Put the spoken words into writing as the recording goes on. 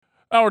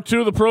Hour 2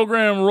 of the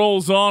program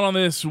rolls on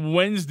this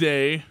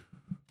Wednesday.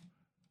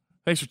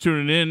 Thanks for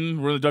tuning in.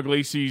 We're in the Doug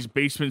Lacey's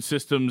Basement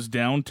Systems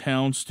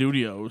downtown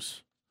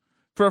studios.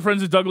 For our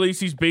friends at Doug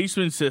Lacey's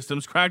Basement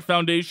Systems, cracked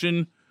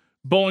foundation,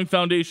 bowling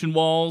foundation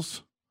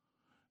walls.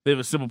 They have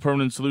a simple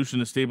permanent solution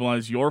to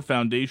stabilize your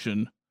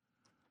foundation.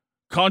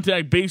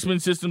 Contact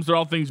Basement Systems. They're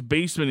all things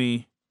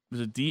basement-y.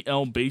 Visit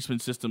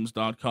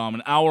dlbasementsystems.com.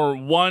 And hour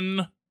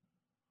 1,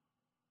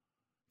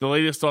 the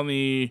latest on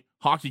the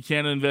Hockey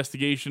Canada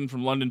investigation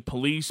from London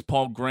Police.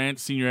 Paul Grant,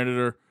 senior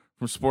editor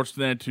from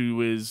Sportsnet, who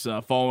is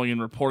following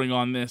and reporting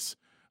on this.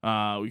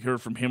 We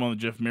heard from him on the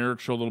Jeff Merrick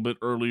show a little bit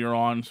earlier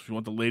on. So if you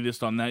want the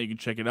latest on that, you can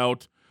check it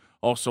out.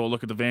 Also, a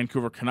look at the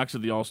Vancouver Canucks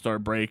at the All-Star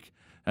break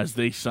as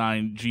they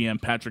signed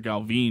GM Patrick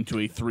Alvin to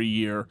a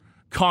 3-year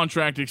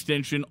contract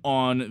extension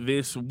on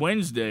this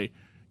Wednesday.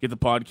 Get the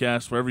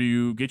podcast wherever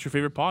you get your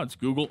favorite pods.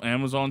 Google,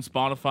 Amazon,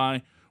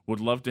 Spotify. Would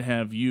love to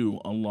have you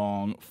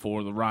along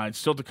for the ride.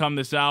 Still to come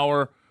this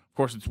hour. Of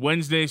course, it's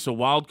Wednesday, so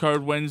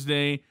Wildcard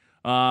Wednesday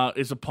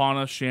is upon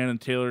us. Shannon and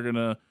Taylor are going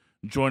to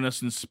join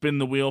us and spin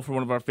the wheel for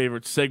one of our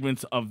favorite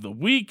segments of the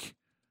week.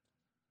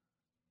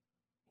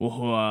 We'll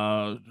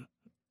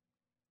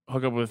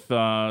hook up with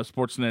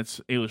Sportsnet's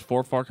Ailish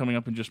Forfar coming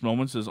up in just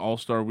moments as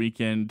All-Star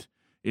Weekend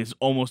is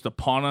almost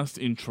upon us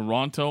in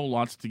Toronto.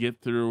 Lots to get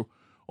through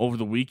over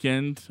the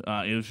weekend.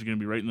 Ailish is going to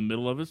be right in the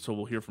middle of it, so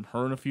we'll hear from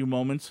her in a few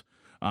moments.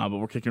 But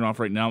we're kicking off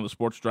right now the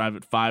Sports Drive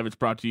at 5. It's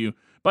brought to you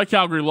by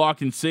Calgary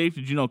Lock and Safe.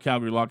 Did you know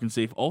Calgary Lock and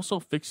Safe also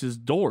fixes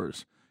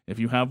doors? If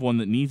you have one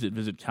that needs it,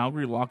 visit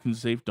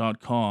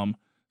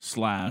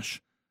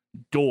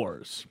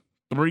calgarylockandsafe.com/doors.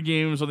 3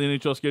 games on the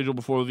NHL schedule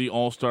before the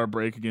All-Star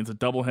break against a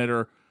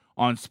doubleheader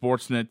on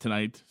Sportsnet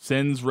tonight.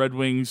 Sens, Red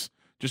Wings,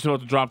 just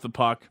about to drop the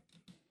puck.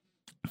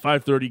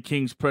 5:30,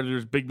 Kings,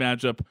 Predators, big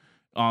matchup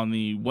on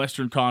the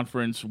Western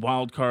Conference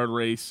wild card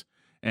race.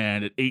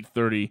 And at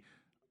 8:30,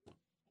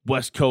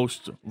 West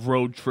Coast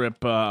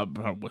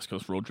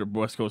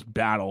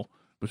battle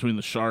between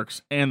the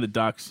Sharks and the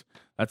Ducks.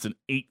 That's an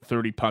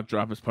 8:30 puck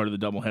drop as part of the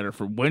doubleheader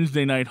for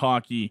Wednesday night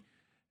hockey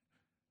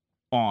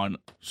on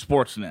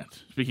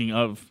Sportsnet. Speaking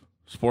of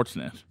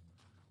Sportsnet,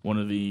 one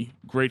of the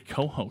great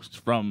co-hosts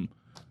from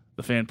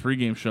the fan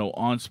pregame show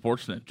on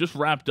Sportsnet just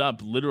wrapped up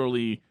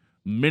literally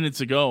minutes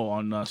ago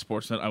on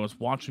Sportsnet. I was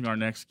watching our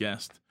next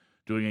guest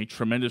doing a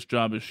tremendous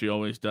job as she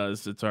always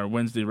does. It's our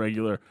Wednesday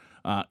regular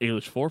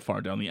Ailish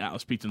Forfar down the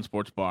Atlas Pizza and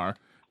Sports Bar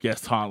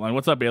guest hotline.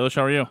 What's up, Ailish?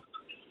 How are you?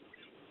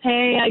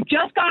 Hey, I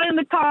just got in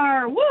the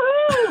car.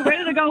 Woohoo!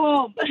 Ready to go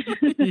home.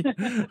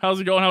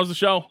 How's it going? How's the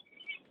show?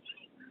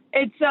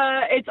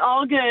 It's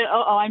all good.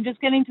 I'm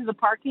just getting to the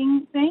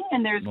parking thing,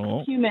 and there's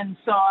humans,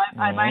 so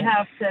I might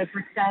have to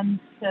pretend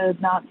to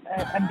not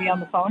and be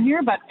on the phone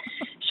here. But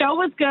show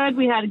was good.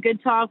 We had a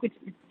good talk. We're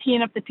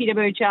teeing up the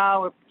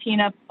PWHL. We're teeing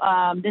up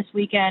this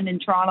weekend in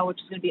Toronto, which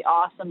is going to be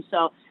awesome.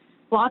 So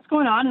lots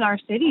going on in our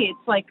city.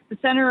 It's like the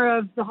center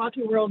of the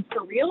hockey world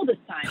for real this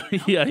time.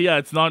 You know? Yeah.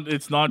 It's not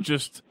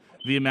just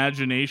the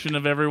imagination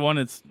of everyone.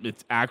 It's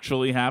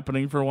actually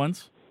happening for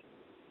once.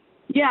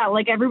 Yeah,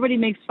 like everybody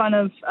makes fun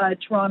of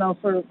Toronto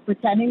for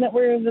pretending that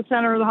we're the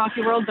center of the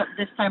hockey world, but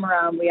this time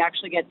around we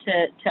actually get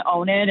to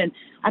own it. And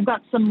I've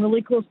got some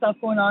really cool stuff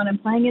going on. I'm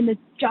playing in the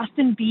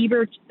Justin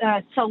Bieber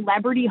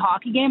celebrity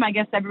hockey game. I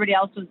guess everybody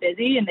else was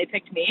busy and they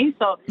picked me.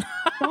 So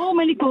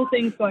many cool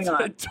things going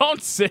on.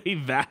 Don't say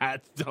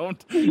that.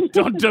 Don't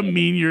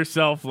demean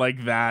yourself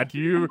like that.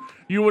 You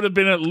would have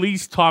been at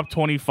least top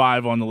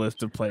 25 on the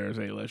list of players,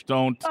 Ailish.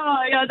 Don't.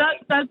 Oh yeah,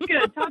 that's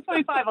good. Top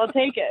 25, I'll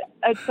take it.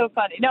 That's so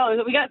funny. No,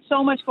 we got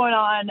so much going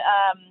on.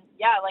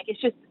 Like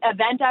it's just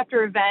event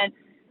after event.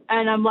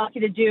 And I'm lucky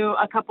to do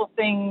a couple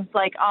things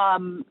like a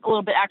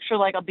little bit extra,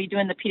 like I'll be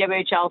doing the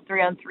PWHL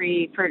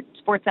 3-on-3 for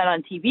Sportsnet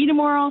on TV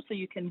tomorrow, so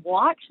you can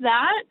watch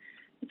that.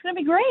 It's going to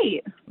be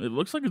great. It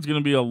looks like it's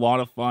going to be a lot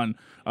of fun.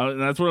 And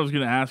that's what I was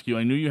going to ask you.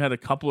 I knew you had a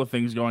couple of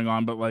things going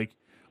on, but like,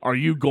 are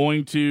you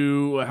going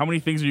to, how many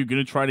things are you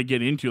going to try to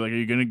get into? Like, are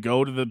you going to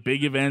go to the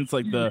big events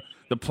like the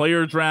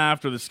player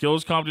draft or the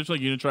skills competition?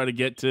 Like, are you going to try to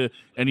get to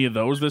any of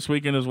those this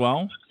weekend as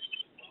well?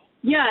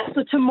 Yeah,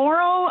 so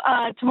tomorrow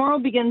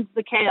begins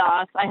the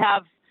chaos. I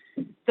have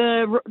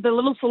the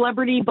little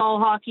celebrity ball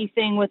hockey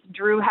thing with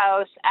Drew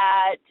House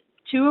at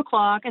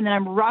 2:00, and then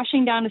I'm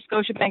rushing down to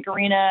Scotiabank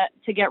Arena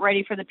to get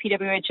ready for the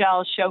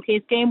PWHL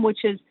showcase game,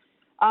 which is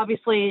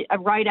obviously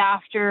right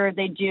after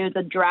they do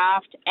the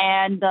draft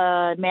and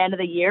the Man of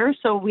the Year.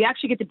 So we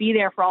actually get to be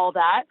there for all of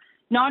that.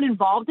 Not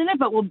involved in it,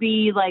 but we'll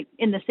be like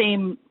in the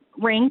same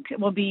rink.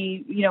 We'll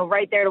be,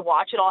 right there to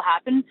watch it all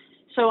happen.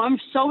 So I'm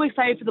so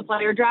excited for the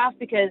player draft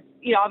because,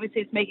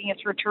 obviously it's making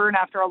its return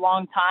after a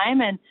long time.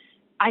 And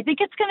I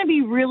think it's going to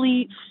be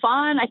really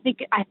fun. I think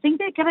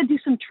they got to do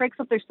some tricks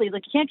up their sleeve.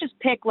 Like, you can't just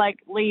pick like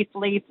Leaf,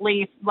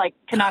 like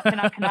Canuck.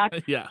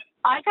 Yeah.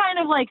 I kind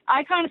of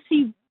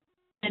see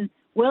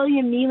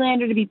William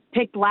Nylander to be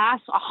picked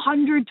last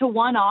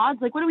 100-1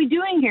 odds. Like, what are we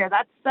doing here?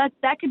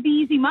 That could be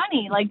easy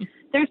money. Like,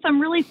 there's some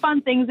really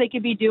fun things they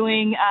could be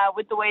doing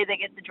with the way they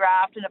get the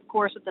draft and, of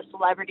course, with the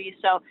celebrities.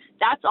 So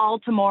that's all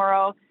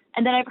tomorrow.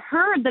 And then I've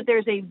heard that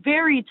there's a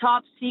very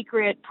top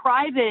secret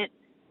private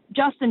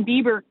Justin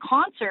Bieber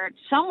concert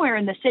somewhere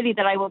in the city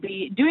that I will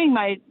be doing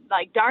my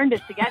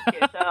darndest to get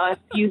to. So if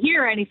you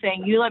hear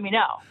anything, you let me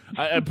know.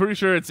 I'm pretty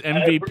sure it's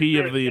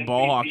MVP of the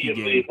ball hockey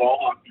game.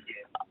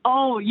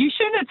 Oh, you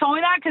shouldn't have told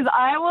me that, because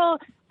I will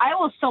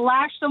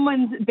slash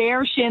someone's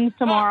bare shins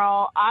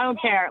tomorrow. I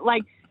don't care.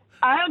 Like,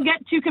 I don't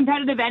get too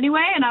competitive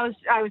anyway, and I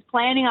was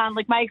planning on,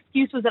 like, my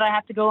excuse was that I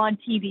have to go on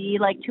TV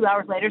like 2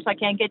 hours later, so I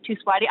can't get too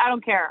sweaty. I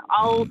don't care.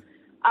 I'll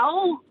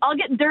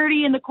get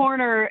dirty in the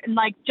corner, and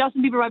like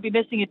Justin Bieber might be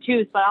missing a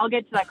tooth, but I'll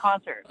get to that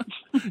concert.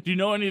 Do you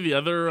know any of the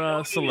other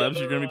celebs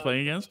you're going to be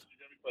playing against?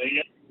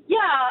 Yeah,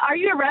 are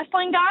you a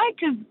wrestling guy?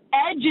 Because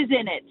Edge is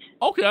in it.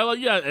 Okay,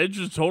 Edge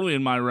is totally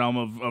in my realm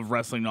of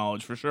wrestling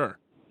knowledge for sure.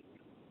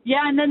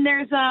 Yeah, and then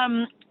there's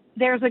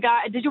a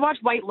guy. Did you watch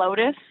White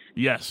Lotus?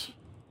 Yes.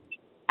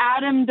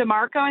 Adam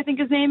DeMarco, I think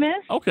his name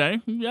is. Okay,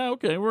 yeah,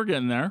 okay, we're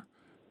getting there.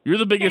 You're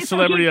the biggest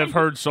celebrity I've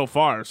heard so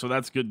far, so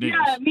that's good news.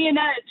 Yeah, me and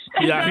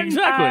Edge. Yeah,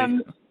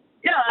 exactly.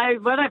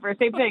 Whatever,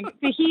 same thing.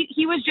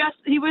 He was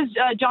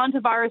John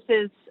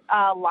Tavares'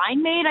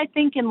 line mate, I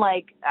think, in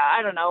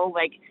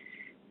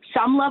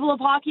some level of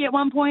hockey at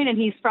one point, and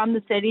he's from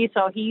the city,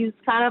 so he's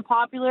kind of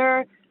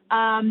popular.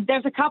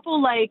 There's a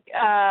couple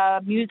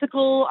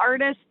musical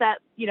artists that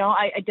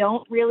I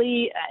don't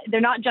really.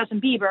 They're not Justin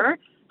Bieber.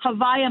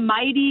 Havaya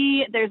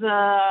Mighty. There's you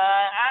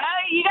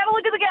got to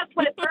look at the guest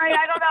list, right?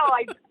 I don't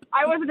know.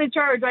 I wasn't in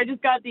charge. I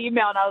just got the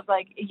email, and I was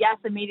like, yes,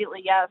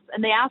 immediately, yes.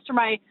 And they asked for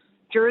my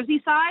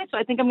jersey size, so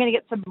I think I'm going to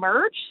get some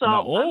merch. So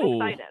I'm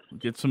excited.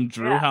 Get some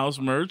Drew House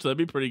merch. That'd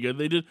be pretty good.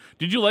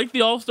 Did you like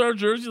the All-Star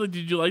jersey? Like,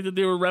 did you like that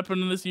they were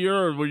repping this year,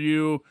 or were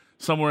you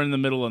somewhere in the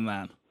middle on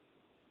that?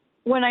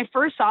 When I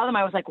first saw them,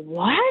 I was like,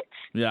 what?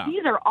 Yeah.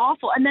 These are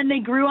awful. And then they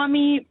grew on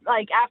me,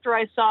 after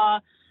I saw,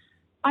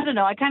 I don't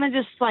know, I kind of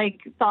just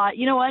thought,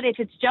 you know what, if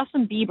it's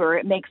Justin Bieber,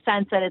 it makes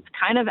sense that it's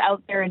kind of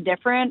out there and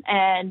different,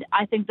 and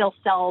I think they'll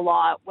sell a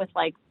lot with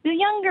the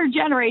younger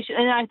generation.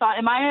 And I thought,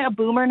 am I a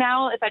boomer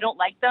now if I don't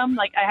like them?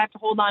 I have to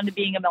hold on to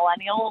being a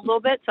millennial a little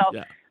bit. So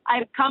yeah.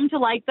 I've come to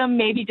like them,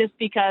 maybe just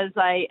because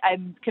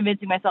I'm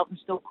convincing myself I'm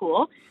still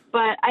cool.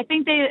 But I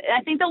think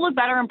they'll look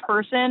better in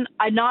person.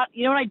 You know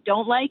what I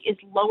don't like is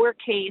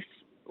lowercase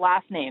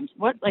last names.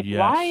 What yes.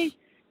 Why?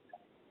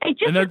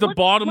 And they're at the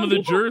bottom of the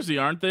jersey,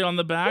 aren't they, on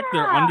the back?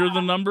 Yeah. They're under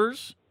the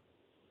numbers?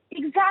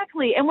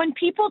 Exactly. And when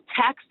people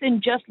text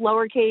in just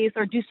lowercase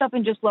or do stuff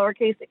in just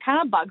lowercase, it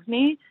kind of bugs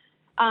me.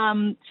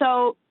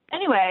 So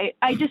anyway,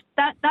 I just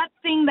that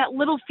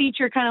little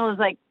feature kind of was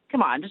like,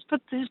 come on, just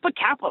put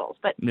capitals.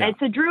 But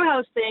It's a Drew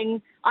House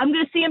thing. I'm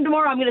going to see him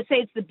tomorrow. I'm going to say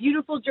it's the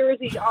beautiful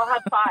jersey. I'll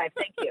have 5.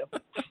 Thank you.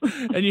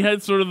 And you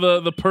had sort of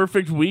the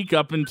perfect week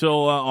up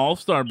until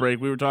All-Star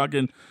break. We were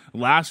talking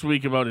last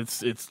week about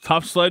it's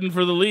tough sledding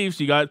for the Leafs.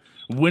 You got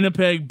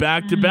Winnipeg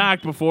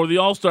back-to-back before the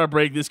All-Star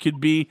break. This could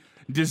be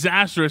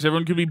disastrous.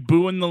 Everyone could be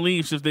booing the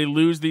Leafs if they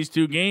lose these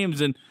 2 games.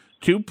 And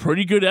 2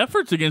 pretty good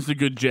efforts against a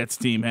good Jets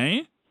team,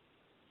 hey?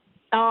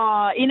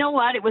 You know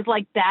what? It was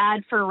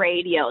bad for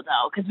radio,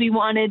 though, because we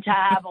wanted to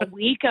have a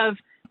week of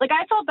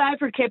I felt bad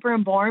for Kipper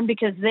and Bourne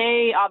because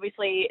they have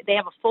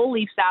a full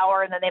Leafs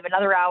hour and then they have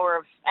another hour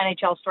of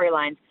NHL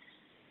storylines.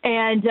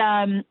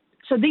 And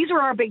so these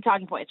were our big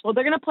talking points. Well,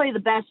 they're going to play the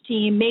best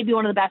team, maybe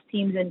one of the best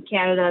teams in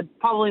Canada,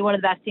 probably one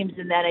of the best teams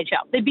in the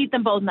NHL. They beat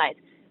them both nights.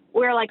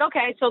 We're like,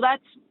 okay, so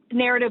that's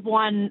narrative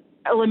 1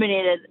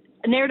 eliminated.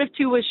 Narrative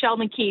 2 was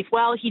Sheldon Keefe.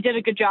 Well, he did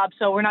a good job,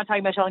 so we're not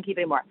talking about Sheldon Keefe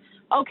anymore.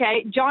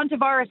 Okay, John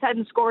Tavares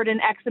hadn't scored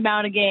in X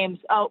amount of games.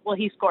 Oh, well,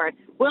 he scored.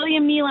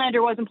 William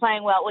Nylander wasn't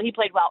playing well. Well, he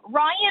played well.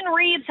 Ryan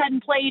Reeves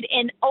hadn't played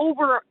in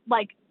over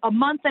a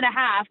month and a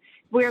half.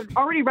 We're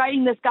already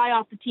writing this guy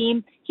off the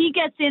team. He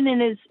gets in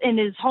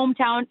his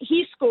hometown.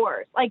 He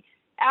scores.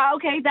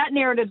 Okay, that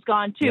narrative's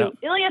gone too. Yep.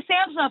 Ilya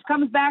Samsonov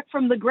comes back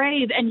from the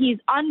grave and he's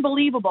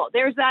unbelievable.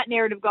 There's that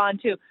narrative gone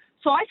too.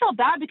 So I felt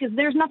bad because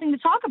there's nothing to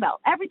talk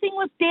about. Everything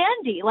was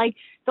dandy.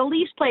 The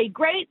Leafs played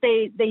great.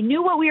 They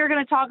knew what we were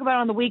going to talk about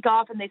on the week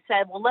off, and they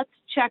said, well, let's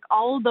check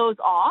all of those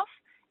off,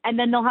 and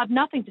then they'll have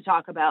nothing to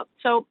talk about.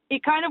 So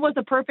it kind of was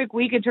a perfect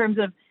week in terms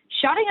of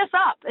shutting us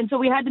up. And so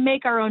we had to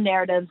make our own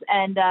narratives,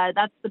 and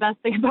that's the best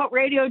thing about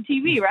radio and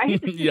TV, right?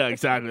 Yeah,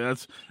 exactly.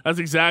 That's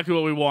exactly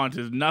what we want,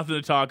 is nothing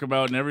to talk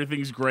about, and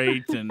everything's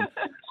great, and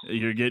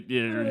you get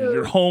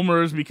your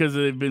homers because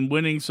they've been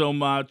winning so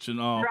much, and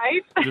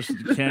right? Just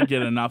can't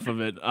get enough of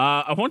it.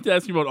 I want to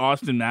ask you about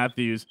Austin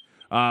Matthews.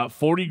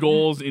 40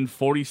 goals in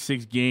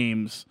 46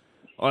 games.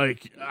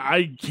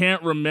 I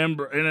can't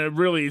remember, and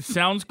it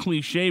sounds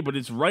cliche, but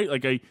it's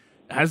right.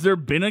 Has there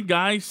been a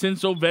guy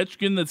since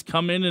Ovechkin that's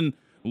come in and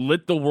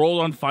lit the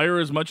world on fire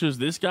as much as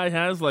this guy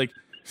has?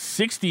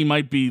 60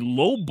 might be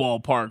low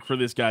ballpark for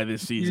this guy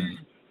this season.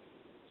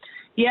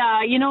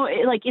 Yeah,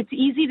 it's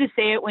easy to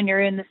say it when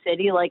you're in the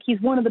city.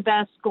 He's one of the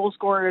best goal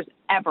scorers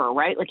ever,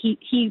 right?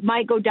 He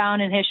might go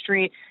down in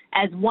history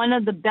as one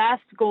of the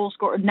best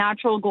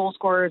natural goal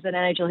scorers in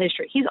NHL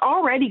history. He's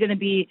already going to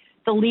be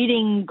the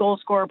leading goal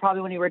scorer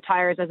probably when he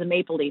retires as a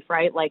Maple Leaf,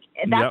 right?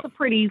 That's a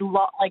pretty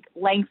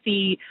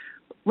lengthy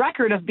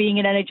record of being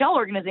an NHL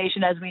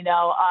organization, as we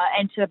know,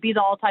 and to be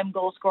the all-time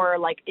goal scorer,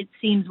 like, it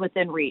seems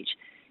within reach.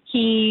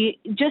 He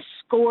just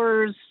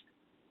scores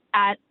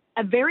at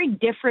a very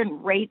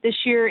different rate this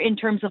year in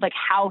terms of, like,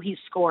 how he's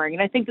scoring.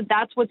 And I think that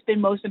that's what's been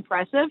most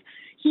impressive.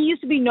 He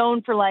used to be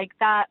known for, like,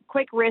 that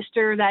quick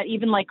wrister that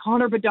even, like,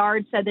 Connor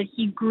Bedard said that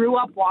he grew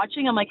up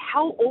watching. I'm like,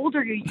 how old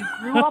are you? You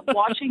grew up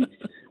watching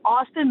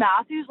Austin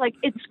Matthews? Like,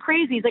 it's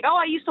crazy. He's like, oh,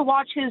 I used to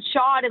watch his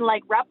shot and,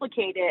 like,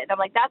 replicate it. And I'm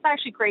like, that's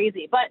actually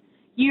crazy. But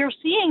you're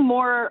seeing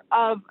more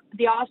of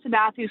the Austin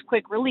Matthews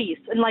quick release.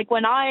 And, like,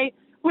 when I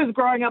was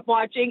growing up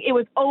watching, it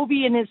was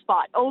Ovi in his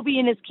spot, Ovi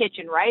in his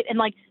kitchen, right? And,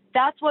 like,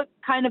 that's what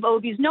kind of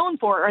Ovi's known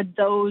for, are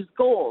those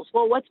goals.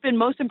 Well, what's been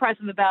most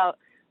impressive about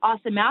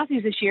Austin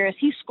Matthews this year is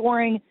he's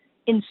scoring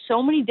in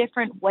so many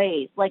different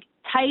ways, like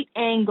tight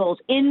angles,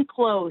 in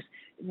close,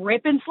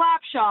 rip and slap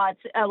shots,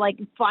 like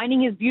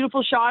finding his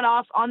beautiful shot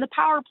off on the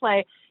power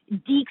play,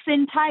 dekes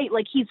in tight.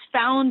 Like, he's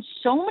found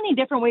so many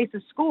different ways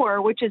to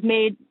score, which has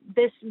made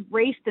this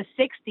race to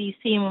 60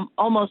 seem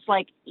almost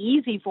like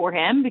easy for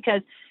him,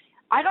 because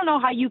I don't know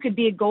how you could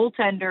be a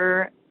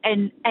goaltender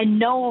and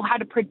know how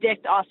to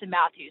predict Austin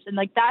Matthews. And,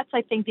 like, that's,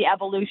 I think, the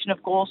evolution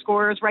of goal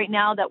scorers right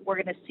now that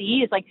we're going to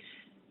see is, like,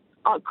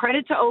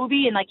 credit to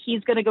Ovi, and, like,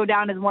 he's going to go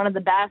down as one of the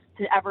best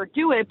to ever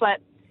do it, but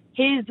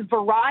his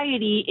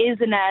variety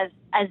isn't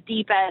as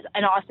deep as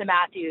an Austin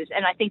Matthews.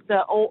 And I think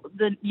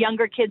the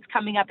younger kids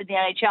coming up in the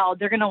NHL,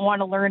 they're going to want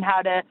to learn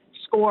how to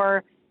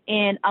score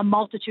in a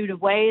multitude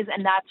of ways,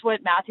 and that's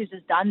what Matthews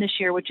has done this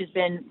year, which has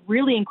been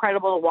really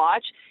incredible to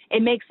watch.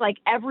 It makes, like,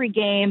 every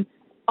game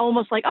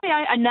almost like, oh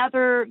yeah,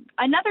 another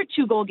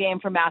 2-goal game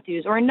for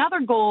Matthews, or another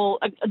goal,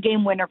 a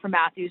game winner for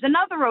Matthews,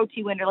 another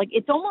OT winner. Like,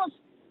 it's almost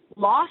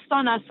lost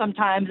on us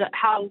sometimes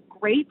how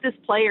great this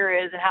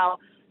player is, and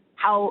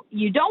how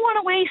you don't want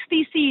to waste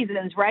these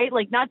seasons, right?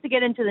 Like, not to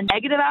get into the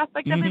negative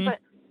aspect of it, but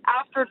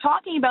after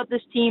talking about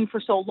this team for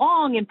so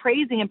long and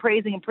praising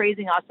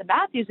Austin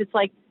Matthews, it's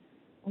like,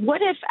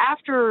 what if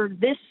after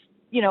this,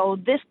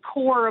 this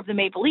core of the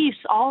Maple Leafs,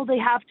 all they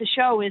have to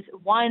show is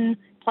one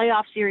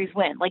playoff series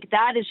win? Like,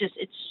 that is just,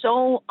 it's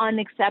so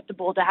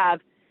unacceptable to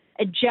have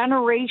a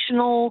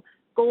generational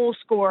goal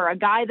scorer, a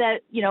guy that,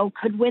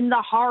 could win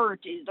the Hart,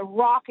 the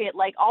Rocket,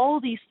 like,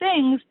 all these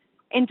things,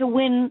 and to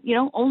win,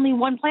 only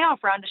one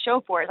playoff round to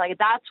show for it. Like,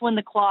 that's when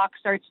the clock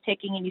starts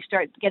ticking and you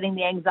start getting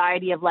the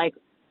anxiety of, like,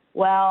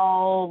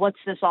 well, what's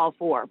this all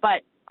for?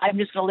 But I'm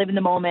just going to live in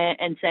the moment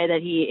and say that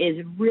he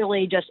is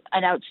really just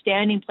an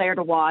outstanding player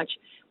to watch.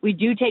 We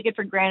do take it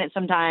for granted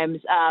sometimes,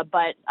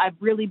 but I've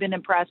really been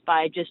impressed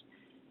by just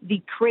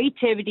the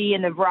creativity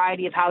and the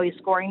variety of how he's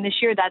scoring this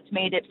year. That's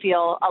made it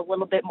feel a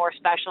little bit more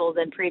special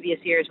than previous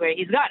years where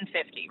he's gotten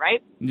 50,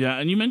 right? Yeah,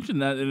 and you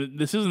mentioned that, and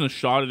this isn't a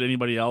shot at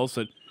anybody else,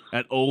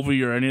 at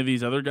Ovi or any of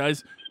these other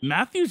guys.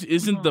 Matthews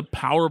isn't the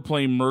power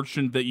play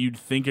merchant that you'd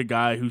think a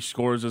guy who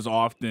scores as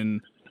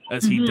often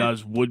as he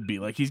does would be.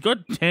 Like, he's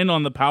got 10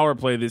 on the power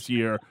play this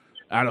year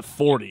out of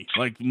 40.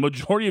 Like,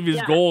 majority of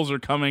his goals are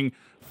coming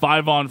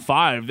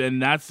 5-on-5,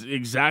 and that's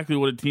exactly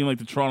what a team like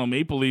the Toronto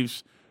Maple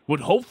Leafs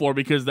would hope for,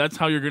 because that's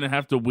how you're going to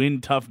have to win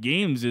tough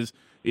games is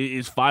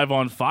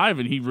 5-on-5,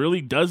 and he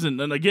really doesn't.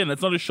 And again,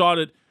 that's not a shot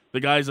at the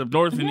guys up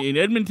north in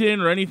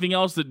Edmonton or anything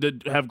else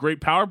that have great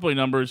power play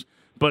numbers,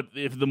 but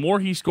if the more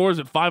he scores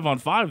at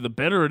 5-on-5, the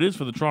better it is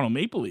for the Toronto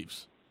Maple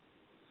Leafs.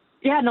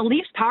 Yeah, and the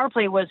Leafs power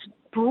play was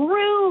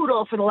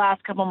brutal for the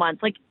last couple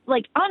months,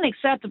 like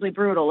unacceptably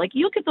brutal. Like,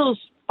 you look at those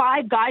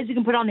 5 guys you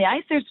can put on the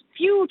ice, there's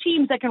few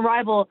teams that can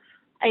rival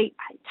a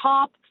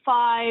top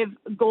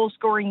 5 goal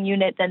scoring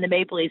unit than the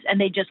Maple Leafs,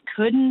 and they just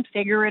couldn't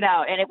figure it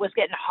out, and it was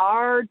getting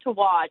hard to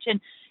watch. And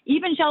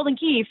even Sheldon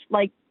Keefe,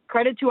 like,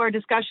 credit to our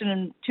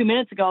discussion 2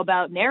 minutes ago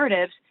about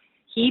narratives,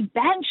 he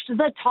benched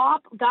the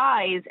top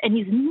guys, and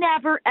he's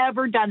never,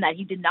 ever done that.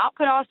 He did not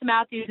put Austin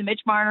Matthews and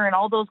Mitch Marner and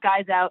all those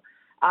guys out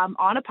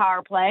on a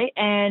power play.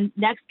 And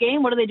next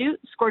game, what do?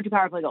 Score 2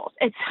 power play goals.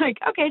 It's like,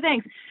 okay,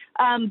 thanks.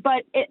 And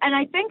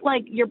I think,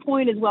 like, your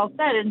point is well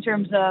said in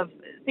terms of,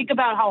 think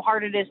about how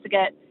hard it is to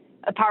get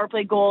power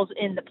play goals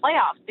in the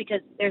playoffs,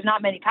 because there's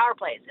not many power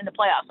plays in the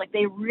playoffs. Like,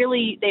 they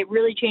really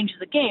change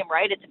the game,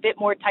 right? It's a bit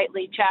more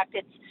tightly checked.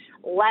 It's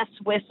less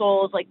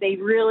whistles. Like, they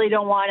really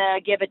don't want to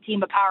give a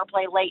team a power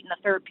play late in the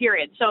third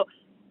period. So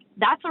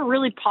that's a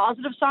really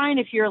positive sign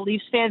if you're a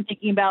Leafs fan,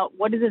 thinking about,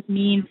 what does this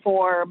mean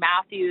for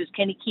Matthews?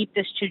 Can he keep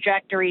this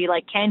trajectory?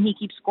 Like, can he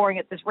keep scoring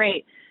at this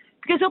rate?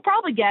 Because he'll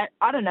probably get,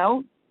 I don't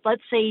know,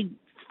 let's say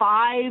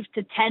 5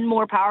 to 10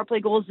 more power play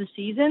goals this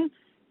season.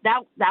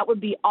 That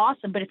would be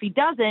awesome. But if he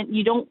doesn't,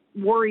 you don't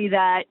worry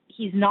that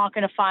he's not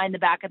going to find the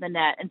back of the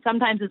net. And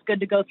sometimes it's good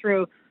to go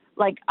through,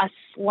 like, a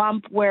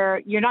slump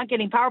where you're not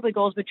getting power play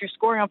goals, but you're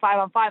scoring on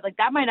 5-on-5. Like,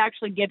 that might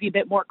actually give you a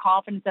bit more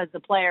confidence as the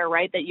player,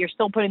 right? That you're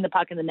still putting the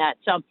puck in the net.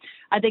 So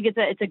I think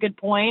it's a good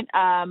point.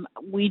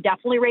 We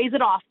definitely raise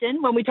it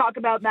often when we talk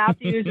about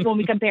Matthews, when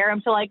we compare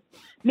him to, like,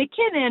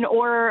 McKinnon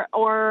or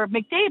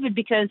McDavid,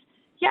 because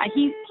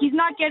he's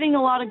not getting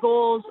a lot of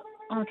goals.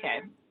 Okay.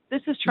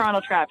 This is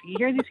Toronto traffic. You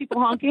hear these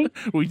people honking?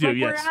 We do, like,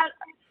 yes.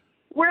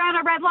 we're at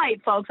a red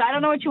light, folks. I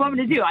don't know what you want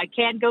me to do. I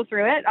can't go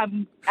through it.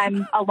 I'm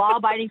a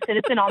law-abiding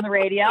citizen on the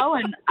radio,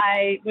 and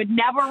I would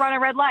never run a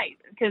red light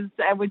because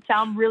it would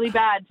sound really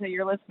bad to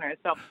your listeners.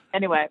 So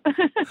anyway.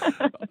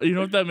 You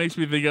know what that makes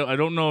me think of? I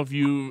don't know if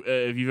you've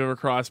ever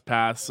crossed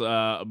paths,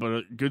 but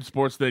a good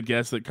Sportsnet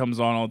guest that comes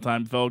on all the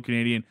time, fellow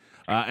Canadian,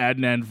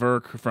 Adnan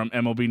Verk from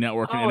MLB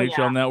Network and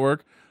NHL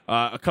Network.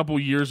 A couple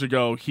years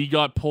ago, he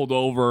got pulled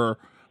over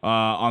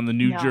on the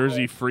New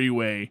Jersey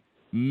freeway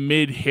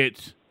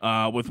mid-hit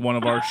with one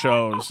of our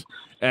shows,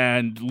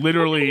 and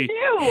literally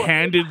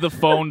handed the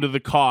phone to the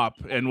cop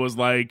and was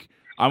like,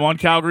 "I'm on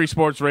Calgary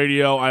Sports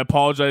Radio. I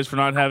apologize for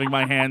not having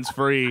my hands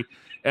free."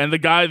 And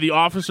the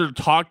officer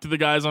talked to the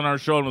guys on our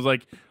show and was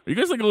like, "Are you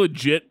guys like a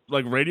legit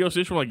like radio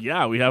station?" We're like,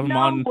 "Yeah, we have him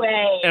on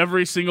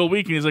every single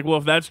week." And he's like, "Well,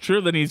 if that's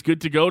true, then he's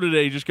good to go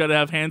today. You just got to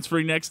have hands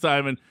free next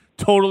time." And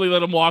totally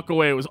let him walk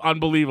away. It was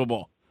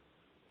unbelievable.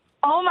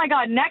 Oh my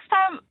God. Next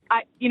time,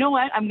 you know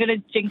what? I'm going to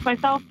jinx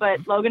myself,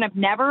 but Logan, I've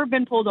never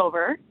been pulled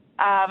over.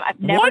 I've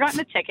never gotten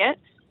a ticket.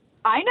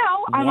 I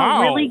know. I'm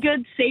a really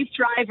good, safe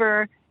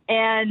driver,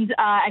 and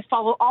I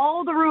follow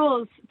all the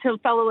rules to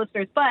fellow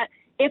listeners. But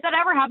if that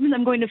ever happens,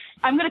 I'm going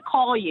to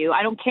call you.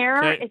 I don't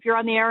care if you're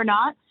on the air or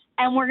not.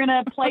 And we're going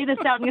to play this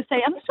out and going to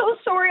say, "I'm so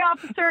sorry,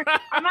 officer.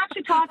 I'm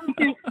actually talking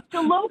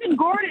to Logan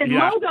Gordon,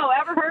 Logo.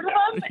 Ever heard of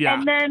him?" Yeah.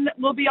 And then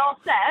we'll be all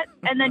set.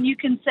 And then you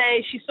can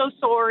say, "She's so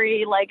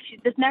sorry. Like,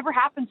 this never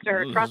happens to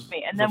her. Trust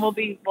me." And then we'll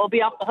be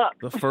off the hook.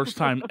 The first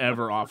time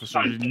ever,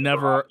 officer.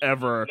 Never,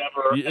 ever.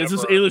 This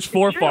is Ailish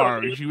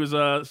Forfar. She was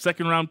a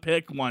second-round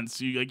pick once.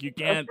 You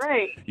can't. That's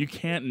right. You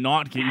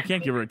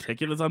can't give her a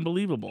ticket. It's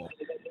unbelievable.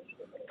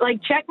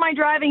 Like, check my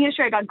driving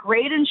history. I got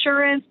great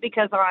insurance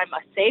because I'm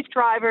a safe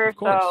driver.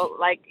 So,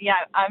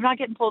 I'm not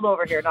getting pulled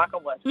over here. Knock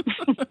on wood.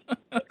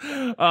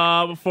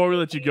 Before we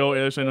let you go,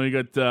 Ailish, I know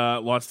you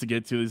got lots to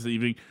get to this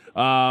evening.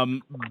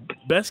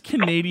 Best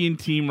Canadian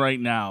team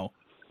right now.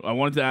 I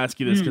wanted to ask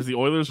you this because the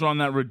Oilers are on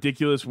that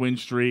ridiculous win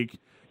streak.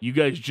 You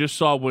guys just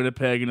saw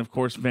Winnipeg, and, of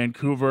course,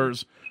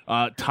 Vancouver's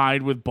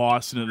tied with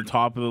Boston at the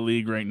top of the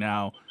league right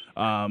now.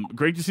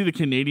 Great to see the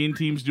Canadian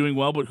teams doing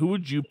well, but who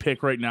would you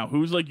pick right now?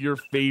 Who's like your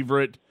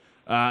favorite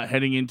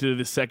heading into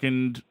the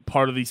second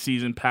part of the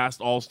season past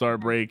All-Star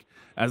break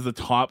as the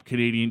top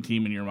Canadian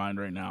team in your mind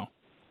right now?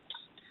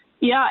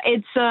 Yeah,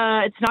 it's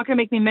not going to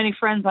make me many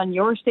friends on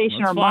your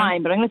station or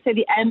mine, but I'm going to say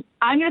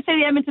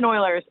the Edmonton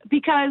Oilers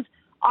because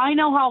I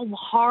know how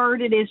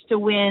hard it is to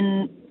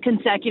win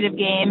consecutive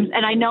games,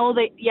 and I know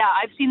that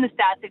I've seen the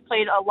stats. They've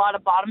played a lot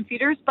of bottom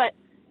feeders, but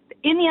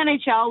in the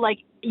NHL, like,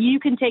 you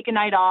can take a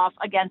night off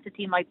against a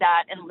team like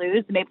that and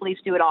lose. The Maple Leafs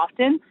do it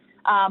often.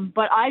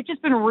 But I've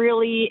just been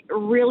really,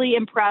 really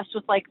impressed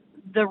with, like,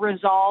 the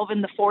resolve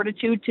and the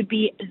fortitude to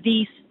be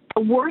the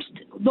worst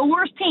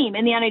team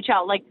in the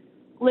NHL. Like,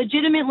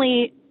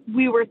 legitimately,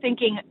 we were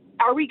thinking,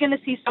 are we going to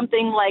see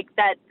something like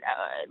that,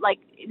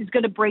 is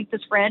going to break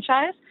this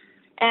franchise?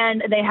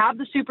 And they have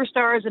the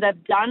superstars that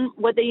have done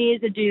what they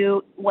needed to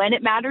do when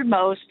it mattered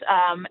most.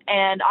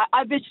 And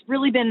I've just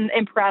really been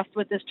impressed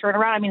with this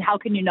turnaround. I mean, how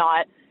can you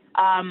not?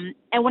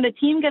 And when a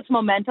team gets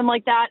momentum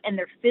like that and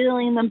they're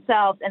feeling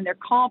themselves and they're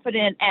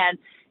confident and,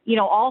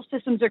 all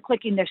systems are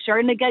clicking, they're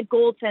starting to get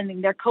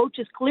goaltending, their coach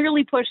has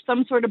clearly pushed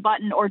some sort of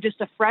button or just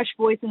a fresh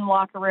voice in the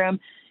locker room,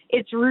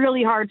 it's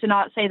really hard to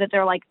not say that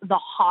they're like the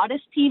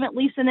hottest team, at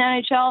least in the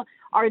NHL.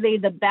 Are they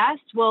the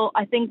best? Well,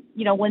 I think,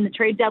 when the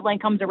trade deadline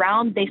comes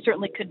around, they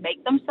certainly could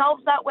make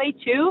themselves that way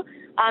too.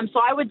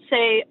 So I would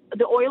say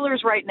the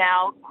Oilers right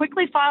now,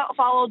 quickly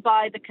followed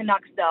by the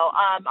Canucks, though.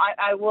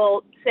 I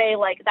will say,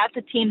 that's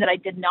a team that I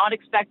did not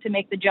expect to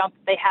make the jump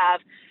that they have.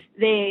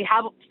 They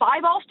have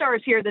 5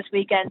 All-Stars here this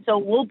weekend,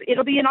 so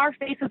it'll be in our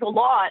faces a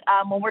lot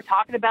when we're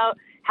talking about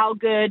how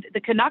good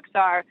the Canucks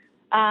are.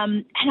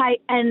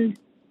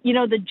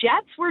 The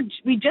Jets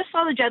we just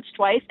saw the Jets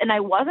twice, and I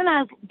wasn't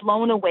as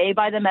blown away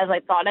by them as I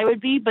thought I would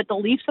be, but the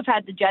Leafs have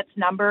had the Jets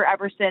number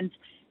ever since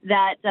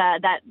that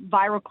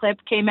viral clip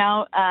came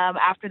out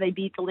after they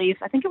beat the Leafs.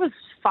 I think it was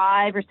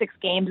 5 or 6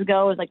 games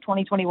ago. It was like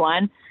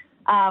 2021.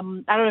 I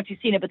don't know if you've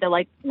seen it, but they're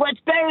like, "What's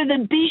better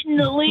than beating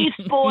the Leafs,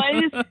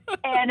 boys?"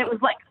 And it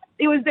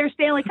was their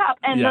Stanley Cup,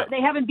 and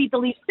they haven't beat the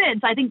Leafs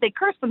since. I think they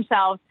cursed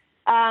themselves,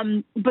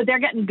 but they're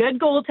getting good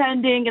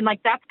goaltending, and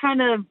that's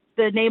kind of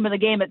the name of the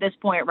game at this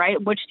point,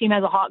 right? Which team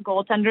has a hot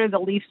goaltender? The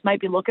Leafs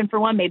might be looking for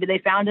one. Maybe they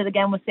found it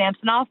again with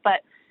Samsonov,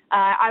 but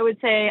I would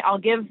say I'll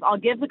give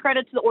the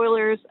credit to the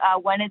Oilers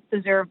when it's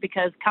deserved,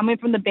 because coming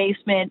from the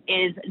basement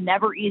is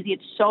never easy.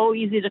 It's so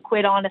easy to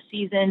quit on a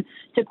season,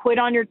 to quit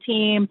on your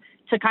team,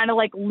 to kind of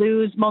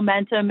lose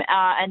momentum,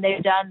 and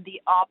they've done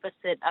the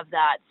opposite of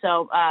that.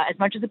 So as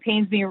much as it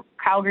pains me,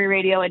 Calgary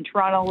radio and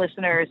Toronto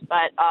listeners,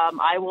 but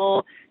I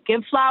will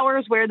give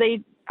flowers where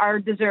they are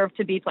deserved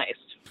to be placed.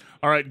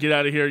 All right, get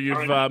out of here.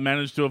 You've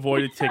managed to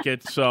avoid a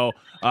ticket, so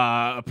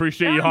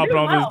appreciate you hopping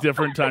on this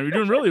different time. You're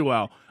doing really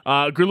well.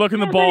 Good luck in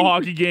the ball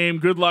hockey game.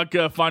 Good luck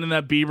finding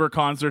that Bieber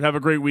concert. Have a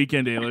great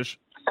weekend, Ailish.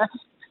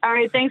 All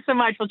right, thanks so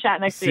much. We'll chat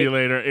next week. See you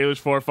later.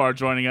 Ailish Forfar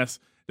joining us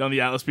on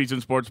the Atlas Pizza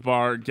and Sports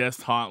Bar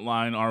guest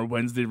hotline, our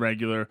Wednesday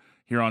regular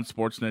here on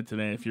Sportsnet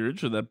today. If you're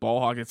interested in that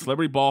ball hockey,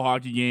 celebrity ball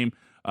hockey game,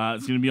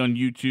 it's going to be on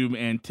YouTube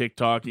and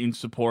TikTok in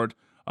support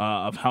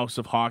of House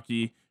of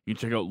Hockey. You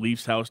can check out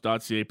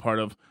leafshouse.ca, part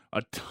of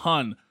a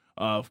ton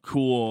of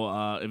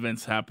cool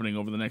events happening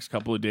over the next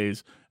couple of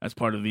days as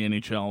part of the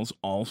NHL's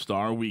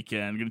All-Star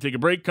Weekend. Going to take a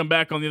break, come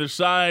back on the other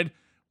side.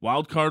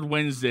 Wild Card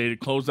Wednesday to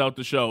close out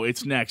the show.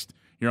 It's next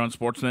here on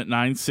Sportsnet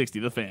 960,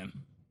 The Fan.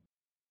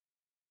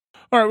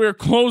 All right, we're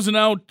closing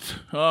out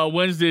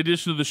Wednesday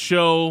edition of the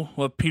show.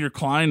 We'll have Peter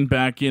Klein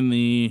back in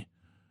the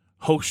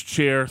host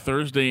chair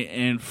Thursday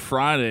and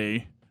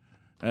Friday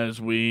as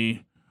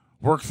we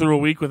work through a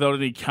week without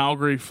any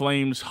Calgary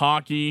Flames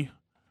hockey.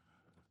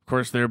 Of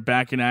course, they're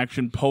back in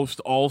action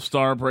post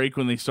All-Star break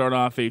when they start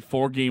off a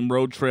 4-game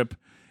road trip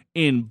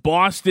in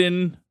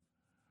Boston.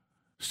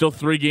 Still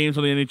 3 games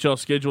on the NHL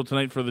schedule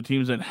tonight for the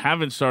teams that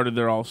haven't started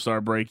their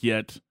All-Star break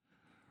yet.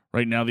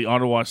 Right now, the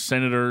Ottawa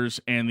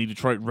Senators and the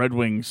Detroit Red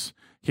Wings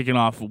kicking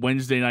off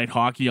Wednesday night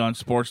hockey on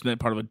Sportsnet,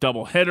 part of a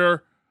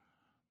doubleheader.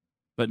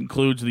 That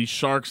includes the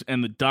Sharks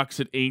and the Ducks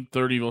at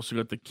 8:30. We've also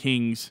got the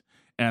Kings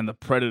and the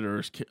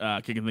Predators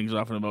kicking things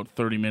off in about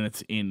 30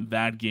 minutes in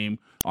that game.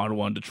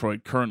 Ottawa and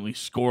Detroit currently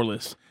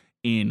scoreless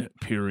in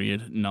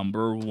period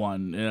number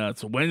 1.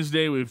 It's a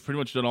Wednesday. We've pretty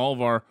much done all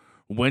of our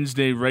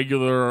Wednesday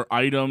regular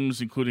items,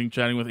 including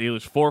chatting with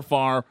Ailish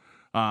Forfar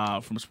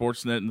from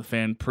Sportsnet and the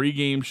Fan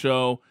pregame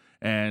show.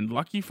 And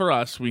lucky for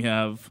us, we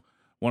have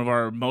one of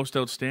our most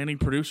outstanding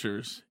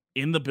producers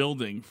in the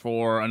building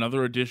for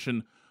another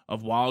edition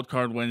of Wild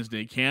Card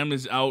Wednesday. Cam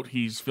is out.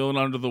 He's feeling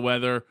under the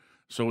weather.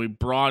 So we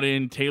brought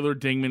in Taylor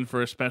Dingman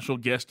for a special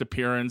guest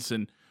appearance,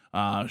 and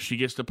she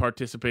gets to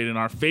participate in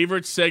our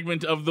favorite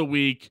segment of the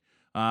week.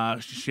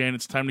 Shan,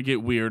 it's time to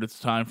get weird. It's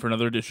time for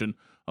another edition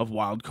of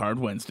Wild Card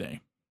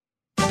Wednesday.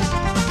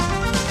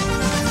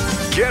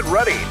 Get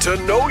ready to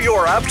know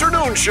your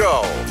afternoon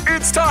show.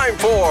 It's time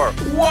for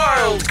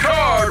Wild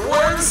Card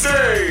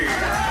Wednesday.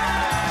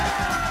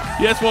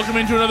 Yes, welcome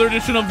into another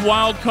edition of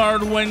Wild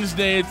Card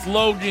Wednesday. It's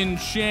Logan,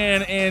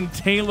 Shan, and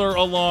Taylor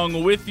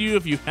along with you.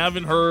 If you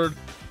haven't heard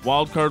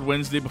Wild Card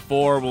Wednesday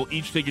before, we'll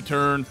each take a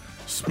turn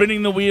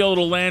spinning the wheel.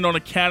 It'll land on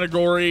a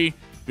category.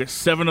 We got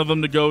 7 of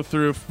them to go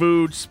through: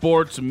 food,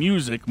 sports,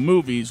 music,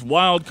 movies,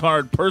 wild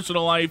card,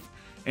 personal life,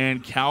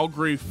 and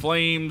Calgary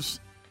Flames.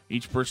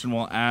 Each person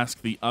will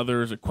ask the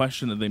others a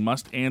question that they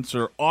must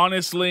answer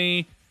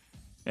honestly,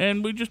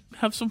 and we just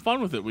have some fun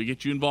with it. We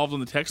get you involved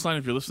on the text line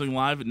if you're listening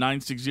live at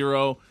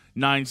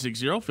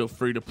 960-960. Feel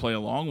free to play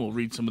along. We'll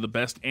read some of the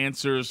best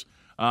answers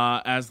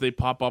as they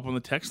pop up on the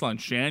text line.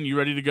 Shan, you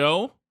ready to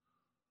go?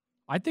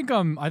 I think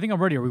I'm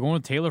ready. Are we going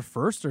with Taylor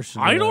first, or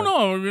should I don't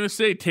know. I'm going to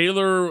say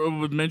Taylor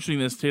was mentioning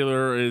this.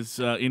 Taylor is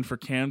in for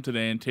Cam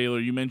today, and Taylor,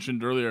 you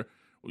mentioned earlier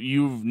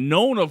you've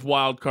known of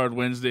Wild Card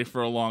Wednesday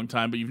for a long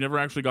time, but you've never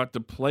actually got to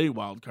play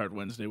Wild Card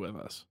Wednesday with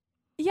us.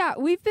 Yeah,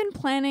 we've been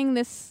planning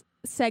this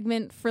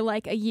segment for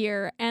like a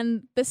year,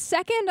 and the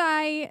second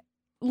I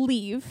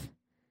leave,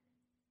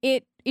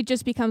 it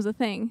just becomes a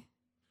thing,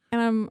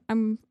 and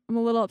I'm a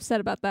little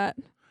upset about that.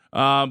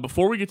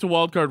 Before we get to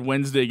Wild Card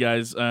Wednesday,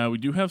 guys, we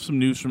do have some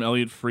news from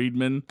Elliot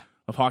Friedman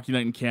of Hockey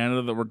Night in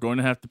Canada that we're going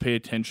to have to pay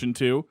attention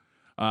to.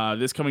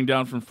 This coming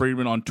down from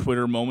Friedman on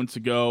Twitter moments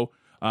ago.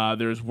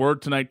 There's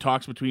word tonight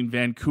talks between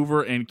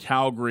Vancouver and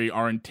Calgary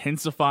are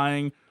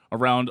intensifying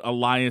around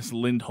Elias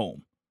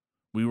Lindholm.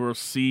 We will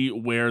see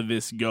where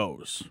this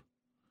goes.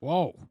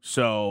 Whoa.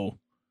 So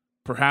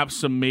perhaps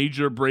some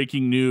major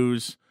breaking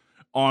news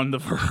on the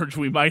verge.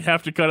 We might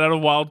have to cut out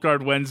of Wild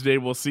Card Wednesday.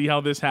 We'll see how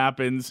this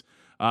happens.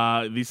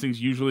 These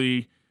things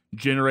usually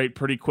generate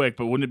pretty quick,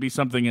 but wouldn't it be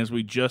something as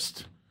we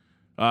just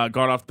got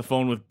off the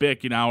phone with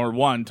Bick in hour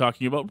 1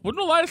 talking about,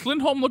 wouldn't Elias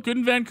Lindholm look good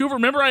in Vancouver?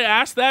 Remember I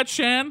asked that,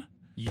 Shan?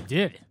 You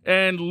did.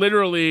 And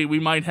literally, we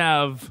might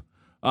have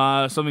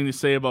something to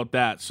say about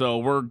that. So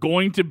we're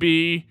going to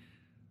be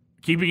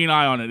keeping an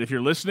eye on it. If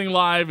you're listening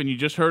live and you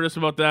just heard us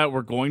about that,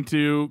 we're going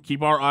to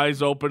keep our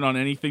eyes open on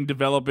anything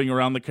developing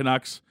around the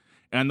Canucks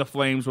and the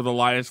Flames with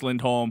Elias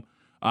Lindholm.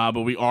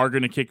 But we are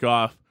going to kick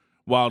off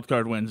Wild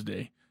Card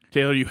Wednesday.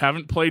 Taylor, you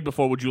haven't played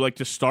before. Would you like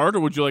to start, or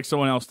would you like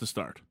someone else to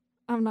start?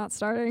 I'm not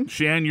starting.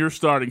 Shan, you're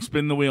starting.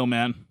 Spin the wheel,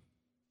 man.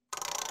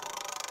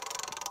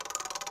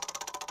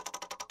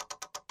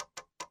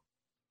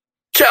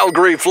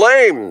 Calgary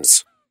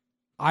Flames.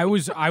 I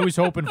was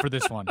hoping for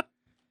this one.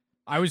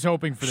 I was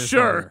hoping for this.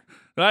 Sure.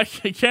 I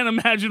can't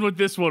imagine what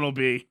this one will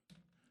be.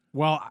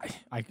 Well,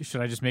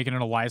 should I just make it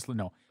an Elias?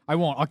 No, I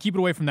won't. I'll keep it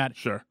away from that.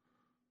 Sure.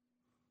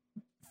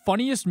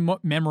 Funniest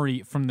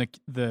memory from the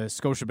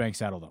Scotiabank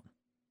Saddledome.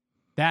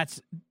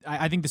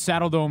 I think the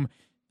Saddledome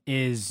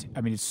is,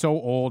 it's so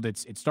old.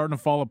 It's starting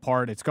to fall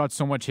apart. It's got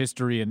so much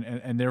history,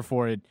 and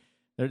therefore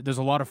there's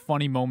a lot of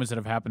funny moments that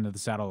have happened at the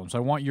Saddledome. So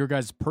I want your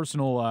guys'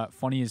 personal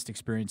funniest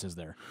experiences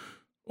there.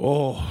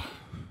 Oh,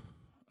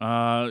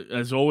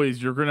 as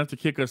always, you're going to have to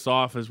kick us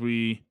off as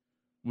we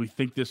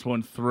think this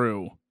one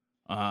through.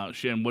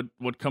 Shan,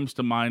 what comes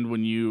to mind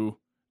when you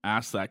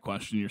ask that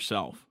question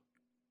yourself?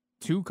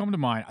 2 come to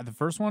mind. The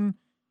first one,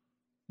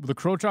 the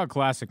Crow Child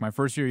Classic, my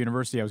first year at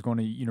university, I was going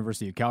to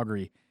University of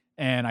Calgary,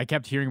 And I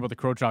kept hearing about the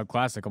Crow Child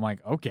Classic. I'm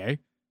like, okay,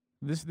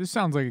 this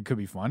sounds like it could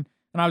be fun.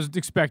 And I was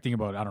expecting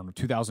about,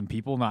 2,000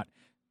 people, not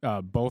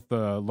both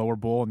the lower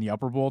bowl and the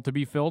upper bowl to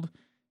be filled.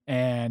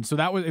 And so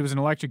it was an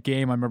electric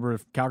game. I remember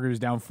Calgary was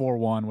down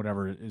 4-1,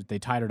 whatever. They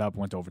tied it up,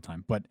 went to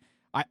overtime. But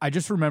I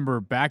just remember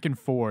back and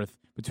forth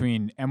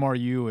between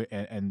MRU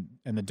and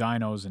the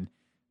Dinos, and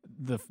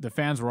the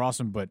fans were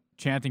awesome, but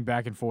chanting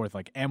back and forth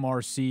like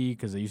MRC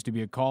because they used to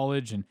be a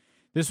college. And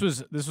this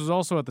was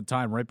also at the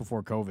time right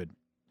before COVID.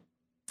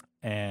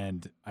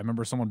 And I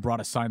remember someone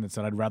brought a sign that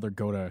said, I'd rather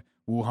go to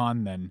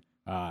Wuhan than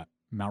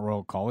Mount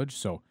Royal College.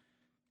 So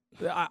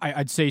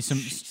I'd say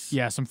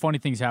some funny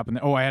things happened.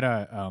 Oh, I had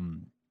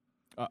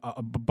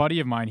a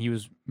buddy of mine. He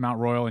was Mount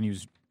Royal, and he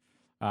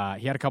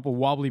had a couple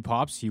wobbly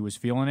pops. He was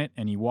feeling it,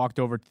 and he walked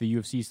over to the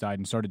UFC side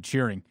and started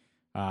cheering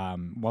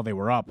while they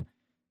were up.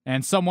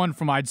 And someone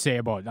from, I'd say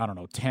about,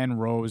 10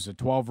 rows,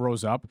 12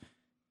 rows up,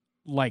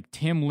 like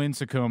Tim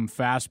Lincecum,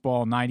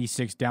 fastball,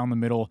 96 down the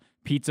middle,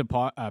 pizza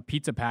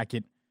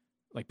packet,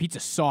 like pizza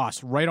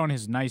sauce right on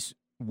his nice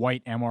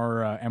white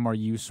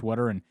MRU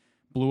sweater, and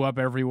blew up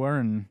everywhere.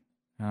 And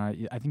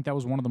I think that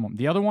was one of the moments.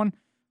 The other one,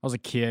 I was a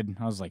kid.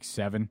 I was like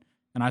 7,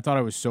 and I thought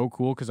it was so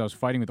cool because I was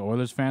fighting with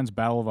Oilers fans,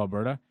 Battle of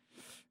Alberta.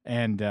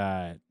 And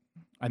I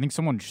think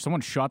someone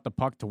shot the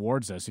puck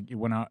towards us. It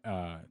went out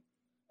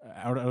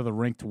of the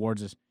rink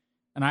towards us.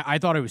 And I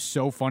thought it was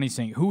so funny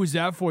saying, "Who is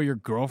that for, your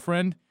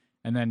girlfriend?"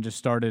 And then just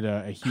started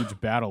a huge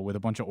battle with a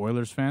bunch of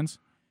Oilers fans.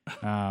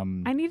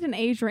 I need an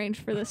age range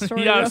for this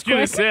story. Yeah, I was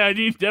going to quick. say, I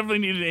definitely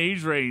need an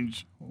age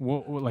range.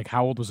 Like,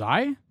 how old was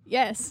I?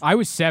 Yes. I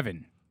was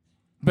 7.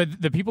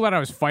 But the people that I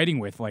was fighting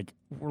with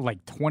were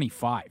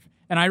 25.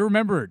 And I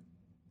remember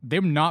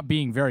them not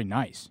being very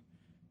nice.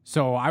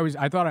 So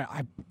I thought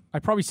I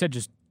probably said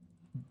just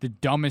the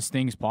dumbest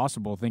things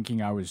possible,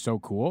 thinking I was so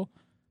cool.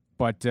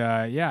 But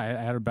I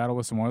had a battle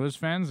with some Oilers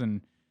fans,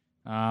 and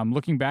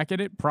looking back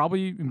at it,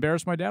 probably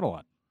embarrassed my dad a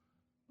lot.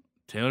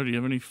 Taylor, do you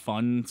have any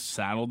fun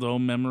Saddle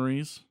Dome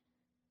memories?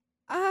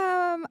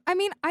 I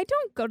mean, I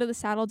don't go to the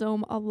Saddle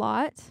Dome a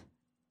lot,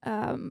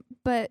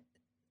 but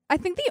I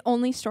think the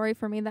only story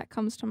for me that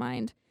comes to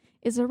mind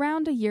is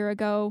around a year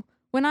ago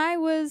when I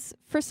was,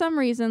 for some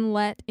reason,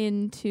 let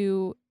in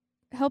to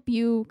help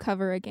you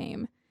cover a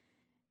game.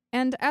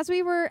 And as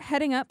we were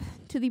heading up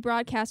to the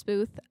broadcast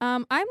booth,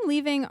 I'm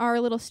leaving our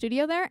little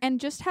studio there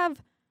and just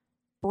have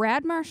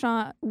Brad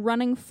Marchand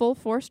running full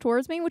force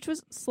towards me, which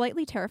was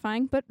slightly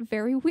terrifying, but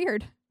very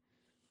weird.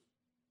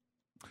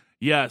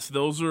 Yes,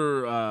 those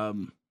are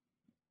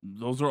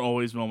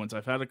always moments.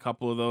 I've had a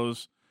couple of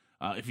those.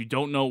 If you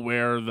don't know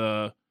where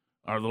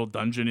our little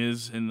dungeon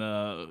is in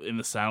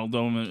the Saddle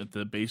Dome at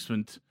the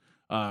basement,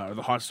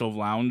 the Hot Stove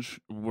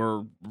Lounge,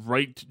 we're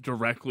right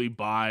directly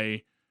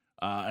by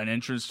an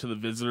entrance to the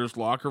visitors'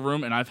 locker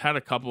room, and I've had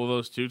a couple of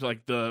those too.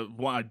 Like the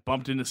one I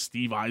bumped into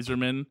Steve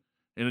Yzerman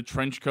in a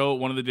trench coat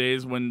one of the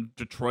days when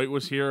Detroit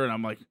was here, and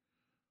I'm like, what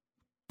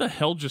the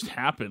hell just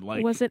happened?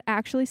 Like, was it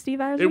actually Steve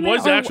Yzerman? It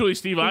was actually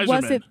Steve Yzerman.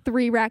 Was it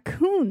 3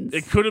 raccoons?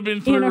 It could have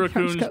been 3 in a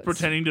raccoons trench coat?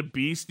 pretending to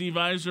be Steve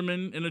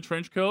Yzerman in a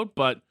trench coat,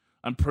 but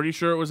I'm pretty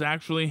sure it was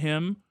actually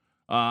him.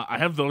 I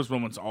have those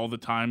moments all the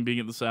time being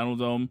at the Saddle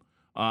Dome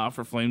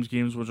for Flames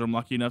games, which I'm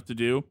lucky enough to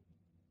do.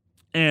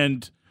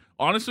 And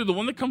honestly, the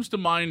one that comes to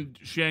mind,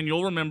 Shan,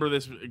 you'll remember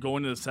this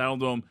going to the Saddle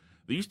Dome.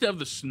 They used to have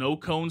the snow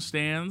cone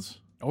stands.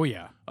 Oh,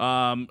 yeah.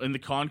 In the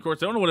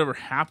concourse. I don't know whatever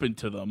happened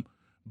to them,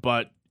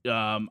 but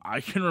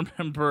I can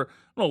remember,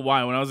 I don't know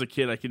why, when I was a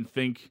kid, I can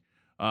think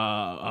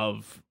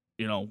of,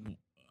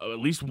 at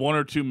least 1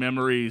 or 2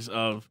 memories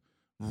of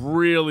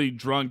really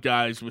drunk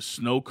guys with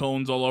snow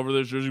cones all over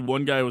their jersey.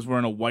 One guy was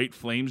wearing a white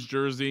Flames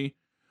jersey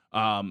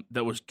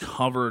that was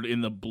covered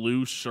in the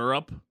blue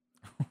syrup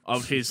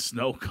of his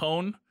snow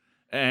cone.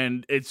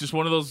 And it's just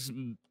one of those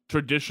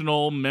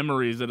traditional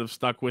memories that have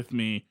stuck with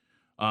me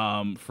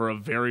for a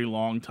very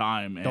long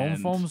time. Dome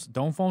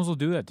foams will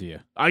do that to you.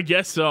 I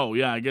guess so.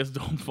 Yeah, I guess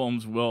dome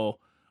foams will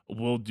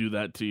do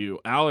that to you.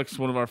 Alex,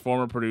 one of our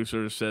former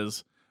producers,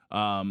 says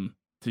to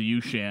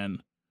you,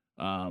 Shan,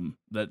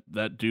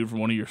 that dude from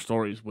one of your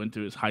stories went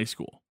to his high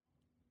school.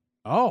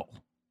 Oh,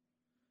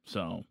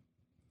 so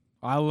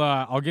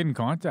I'll get in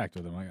contact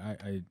with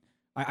him.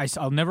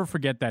 I'll never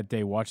forget that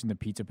day watching the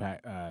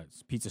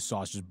pizza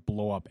sauce just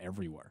blow up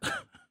everywhere.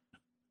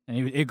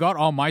 And it got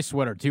on my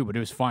sweater too, but it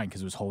was fine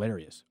because it was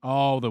hilarious.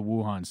 Oh, the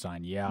Wuhan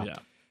sign, yeah.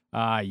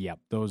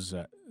 Those.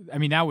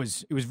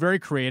 It was very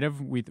creative.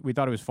 We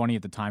thought it was funny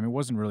at the time. It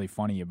wasn't really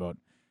funny about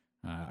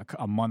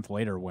a month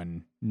later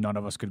when none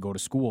of us could go to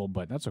school,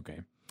 but that's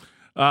okay.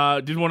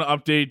 Did want to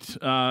update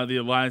the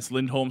Elias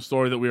Lindholm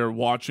story that we are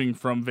watching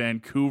from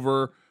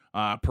Vancouver.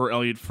 Per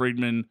Elliot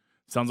Friedman,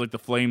 sounds like the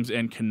Flames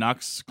and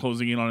Canucks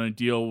closing in on a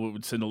deal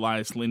would send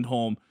Elias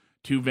Lindholm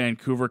to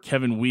Vancouver.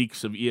 Kevin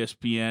Weeks of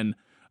ESPN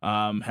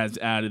has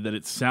added that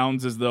it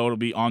sounds as though it'll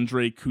be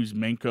Andrei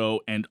Kuzmenko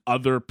and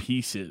other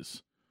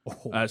pieces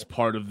as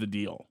part of the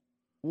deal.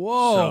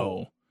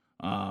 Whoa.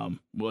 So,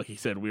 like he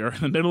said, we are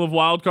in the middle of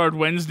Wildcard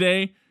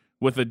Wednesday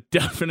with a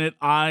definite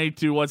eye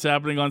to what's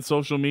happening on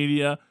social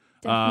media.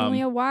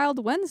 Definitely a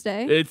wild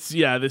Wednesday.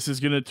 This is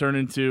going to turn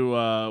into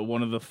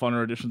one of the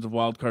funner editions of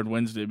Wild Card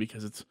Wednesday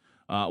because it's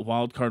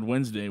Wild Card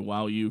Wednesday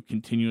while you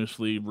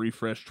continuously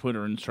refresh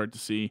Twitter and start to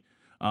see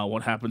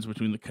what happens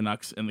between the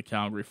Canucks and the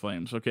Calgary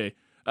Flames. Okay,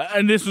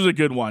 and this was a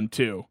good one,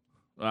 too.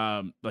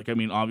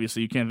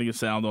 Obviously, you can't think of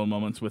Saddledome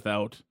moments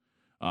without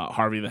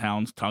Harvey the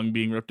Hound's tongue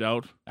being ripped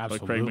out by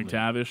Craig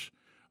McTavish.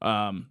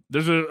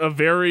 There's a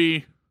very,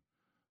 I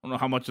don't know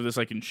how much of this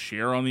I can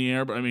share on the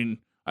air, but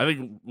I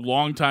think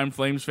longtime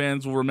Flames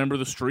fans will remember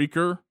the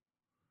streaker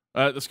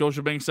at the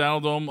Scotiabank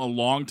Saddledome a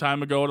long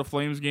time ago at a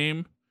Flames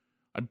game.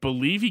 I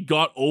believe he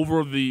got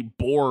over the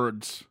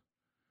boards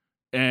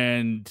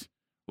and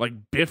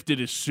biffed it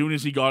as soon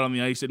as he got on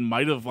the ice. It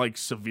might have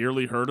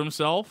severely hurt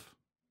himself.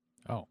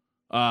 Oh.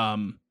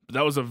 But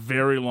that was a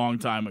very long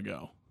time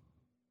ago.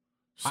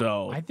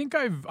 So I think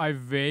I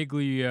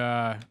vaguely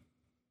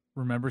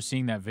remember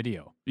seeing that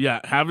video. Yeah,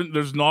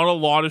 there's not a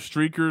lot of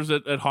streakers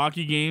at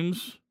hockey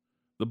games.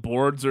 The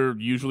boards are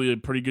usually a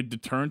pretty good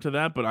deterrent to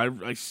that, but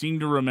I seem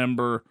to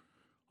remember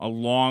a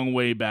long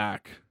way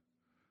back.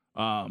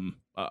 I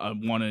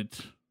wanted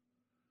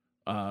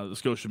the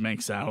Scotiabank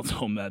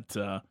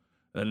Saddledome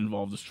that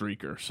involved a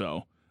streaker.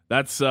 So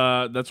that's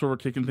where we're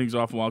kicking things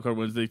off on Wildcard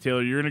Wednesday.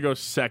 Taylor, you're gonna go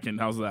second.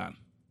 How's that?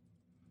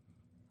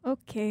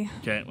 Okay.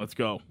 Okay, let's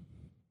go.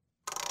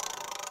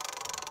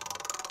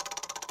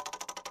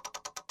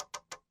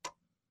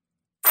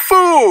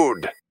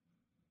 Food.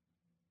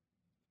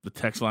 The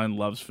text line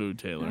loves food,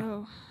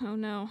 Taylor. Oh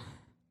no.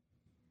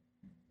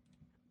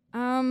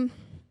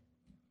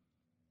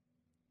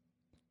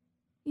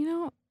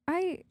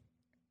 I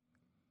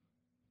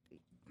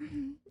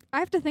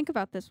have to think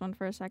about this one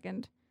for a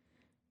second.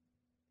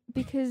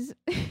 Because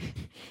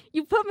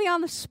you put me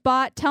on the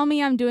spot. Tell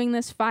me I'm doing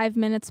this 5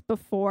 minutes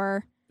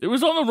before. It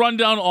was on the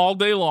rundown all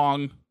day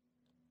long.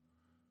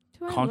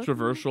 Do I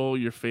Controversial,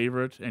 your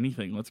favorite,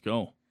 anything. Let's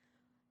go.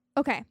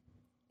 Okay.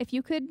 If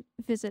you could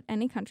visit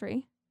any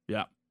country.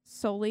 Yeah.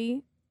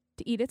 Solely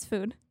to eat its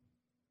food,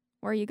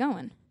 where are you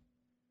going?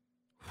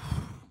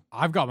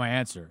 I've got my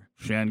answer.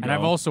 Shan, go. And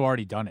I've also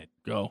already done it.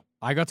 Go.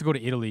 I got to go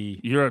to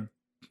Italy.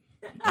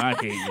 I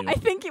hate you. I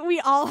think we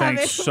all have it.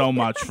 Thanks so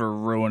much for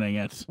ruining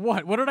it.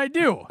 What? What did I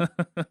do?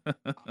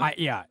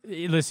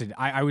 Listen,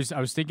 I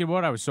was thinking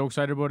about it. I was so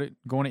excited about it,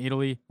 going to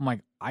Italy. I'm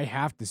like, I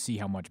have to see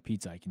how much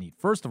pizza I can eat.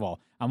 First of all,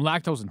 I'm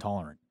lactose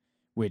intolerant,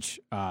 which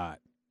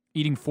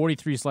eating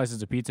 43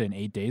 slices of pizza in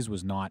 8 days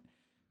was not,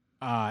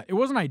 it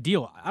wasn't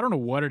ideal. I don't know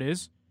what it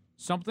is.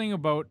 Something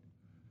about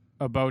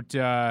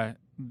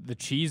the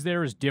cheese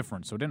there is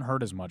different, so it didn't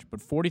hurt as much.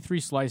 But 43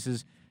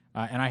 slices,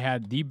 and I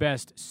had the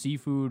best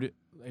seafood.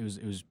 It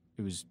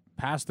was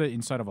pasta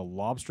inside of a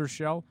lobster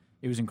shell.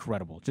 It was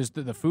incredible. Just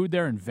the food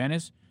there in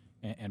Venice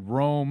and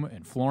Rome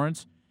and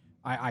Florence.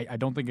 I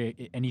don't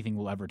think anything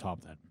will ever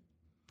top that.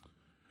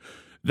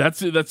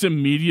 That's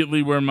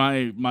immediately where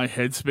my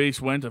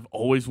headspace went. I've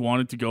always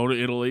wanted to go to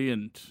Italy,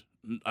 and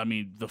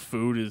the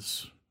food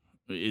is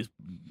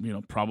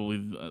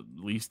probably at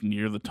least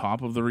near the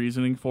top of the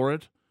reasoning for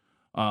it.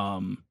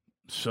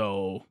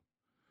 So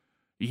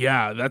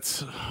yeah,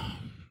 that's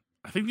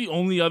I think the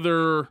only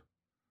other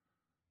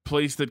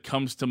place that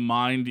comes to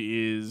mind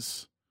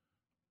is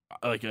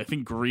I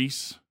think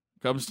Greece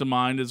comes to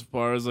mind as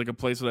far as a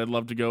place that I'd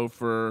love to go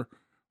for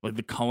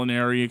the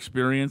culinary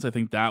experience. I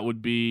think that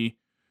would be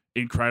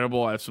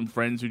incredible. I have some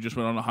friends who just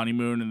went on a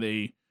honeymoon and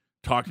they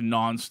talked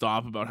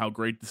nonstop about how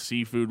great the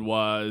seafood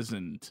was,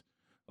 and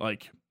I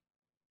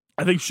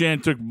think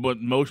Shan took what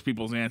most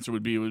people's answer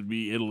would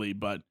be Italy,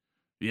 but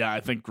yeah,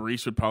 I think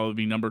Greece would probably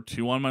be number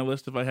 2 on my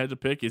list if I had to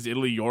pick. Is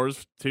Italy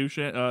yours too,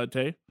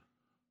 Tay?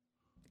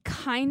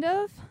 Kind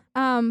of,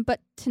 but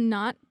to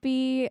not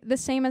be the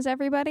same as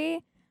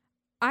everybody,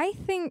 I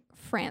think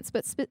France,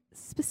 but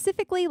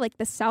specifically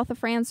the south of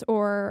France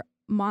or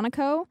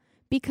Monaco,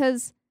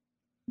 because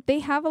they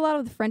have a lot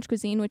of the French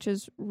cuisine, which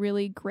is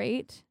really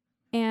great,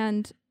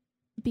 and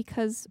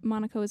because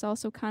Monaco is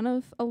also kind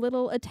of a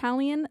little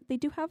Italian, they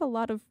do have a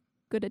lot of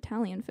good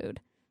Italian food,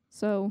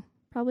 so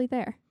probably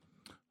there.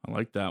 I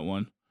like that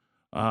one.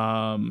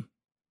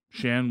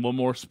 Shan, one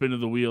more spin of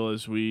the wheel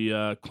as we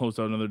close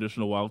out another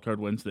edition of Wildcard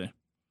Wednesday.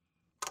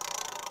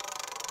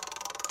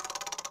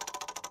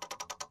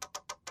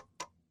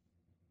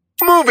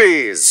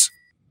 Movies.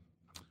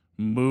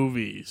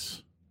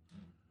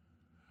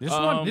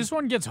 This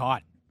one gets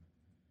hot.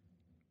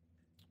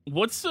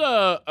 What's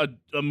a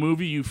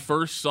movie you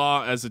first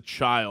saw as a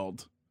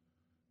child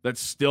that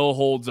still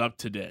holds up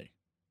today?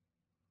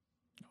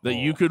 That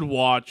you could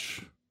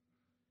watch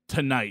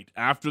tonight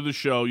after the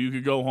show, you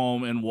could go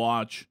home and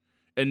watch,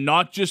 and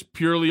not just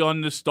purely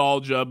on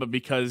nostalgia, but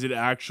because it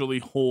actually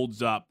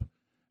holds up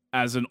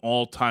as an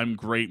all-time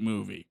great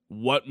movie.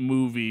 What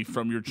movie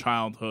from your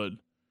childhood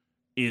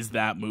is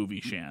that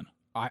movie, Shan?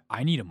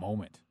 I need a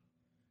moment.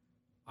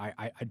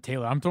 I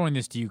Taylor, I'm throwing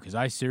this to you because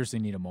I seriously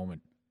need a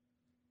moment.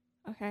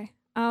 Okay.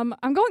 I'm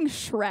going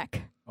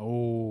Shrek.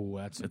 Oh,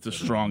 it's a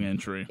strong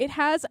entry. It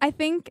has, I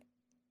think,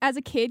 as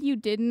a kid, you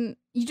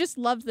just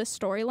loved the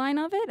storyline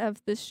of it,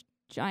 of this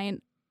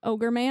giant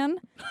ogre man.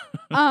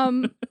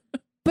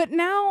 But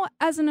now,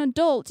 as an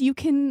adult, you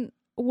can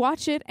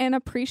watch it and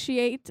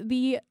appreciate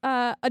the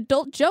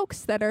adult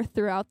jokes that are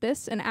throughout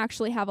this and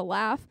actually have a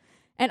laugh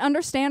and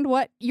understand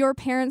what your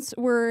parents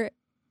were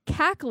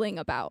cackling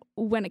about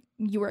when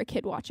you were a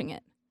kid watching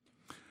it.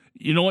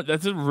 You know what?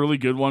 That's a really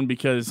good one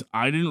because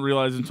I didn't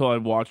realize until I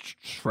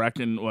watched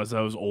Shrek and as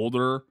I was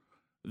older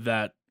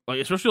that, like,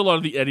 especially a lot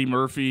of the Eddie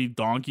Murphy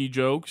donkey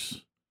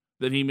jokes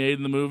that he made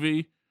in the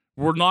movie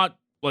were not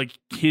like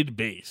kid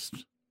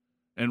based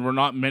and were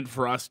not meant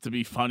for us to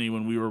be funny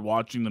when we were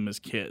watching them as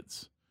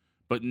kids.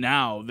 But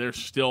now they're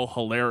still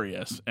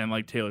hilarious. And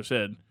like Taylor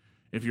said,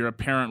 if you're a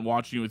parent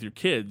watching it with your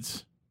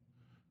kids,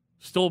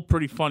 still a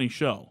pretty funny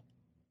show,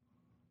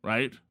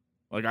 right?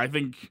 Like, I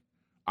think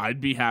I'd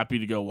be happy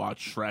to go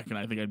watch Shrek, and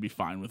I think I'd be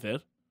fine with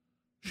it.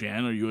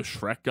 Shan, are you a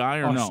Shrek guy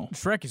or no?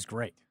 Shrek is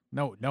great.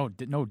 No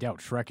doubt.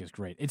 Shrek is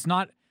great. It's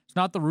not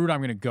the route I'm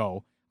going to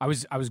go. I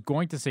was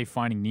going to say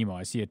Finding Nemo.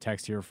 I see a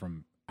text here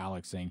from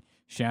Alex saying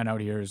Shan out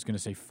here is going to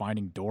say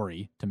Finding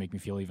Dory to make me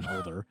feel even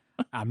older.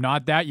 I'm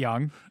not that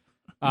young.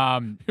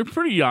 You're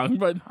pretty young,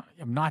 but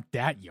I'm not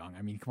that young.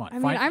 I mean, come on. I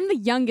mean, I'm the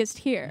youngest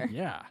here.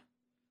 Yeah.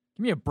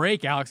 Give me a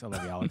break, Alex. I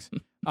love you, Alex.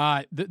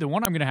 The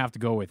one I'm going to have to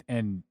go with,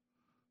 and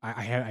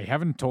I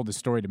haven't told this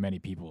story to many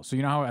people. So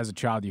you know how as a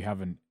child you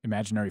have an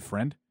imaginary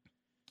friend?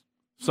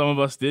 some of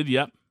us did,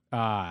 yep.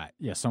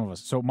 Yeah, some of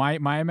us. So my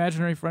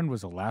imaginary friend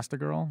was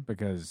Elastigirl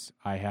because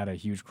I had a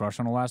huge crush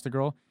on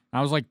Elastigirl.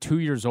 I was like 2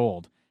 years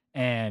old,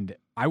 and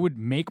I would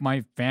make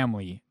my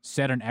family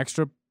set an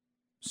extra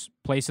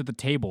place at the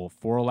table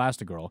for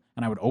Elastigirl,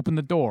 and I would open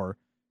the door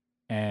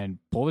and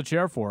pull the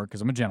chair for her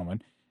because I'm a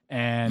gentleman,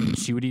 and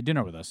she would eat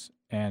dinner with us.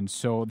 And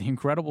so The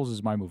Incredibles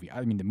is my movie.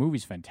 I mean, the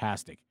movie's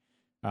fantastic.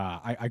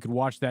 I could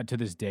watch that to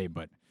this day,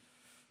 but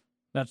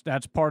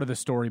that's part of the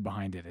story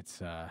behind it.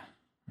 It's a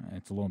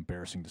little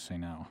embarrassing to say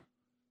now.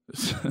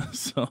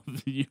 So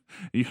you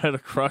had a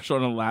crush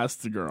on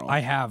Elastigirl. I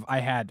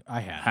had.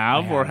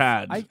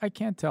 I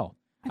can't tell.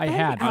 I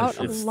had. out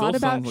a lot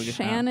about like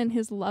Shan and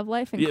his love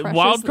life and crushes.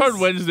 Wildcard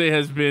Wednesday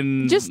has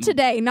been just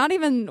today, not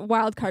even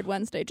Wildcard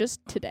Wednesday, just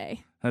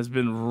today has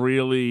been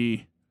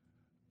really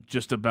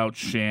just about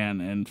Shan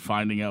and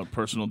finding out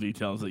personal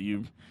details that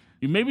you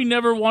maybe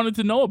never wanted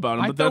to know about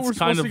him. But that's we're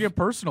kind supposed of to get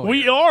personal.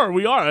 We here. are.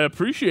 I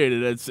appreciate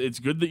it. It's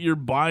good that you're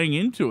buying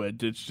into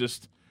it. It's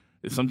just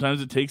sometimes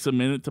it takes a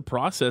minute to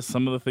process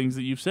some of the things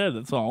that you've said.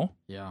 That's all.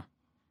 Yeah.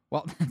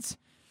 Well,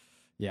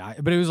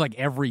 but it was like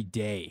every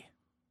day.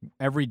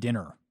 Every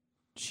dinner,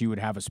 she would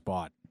have a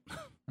spot.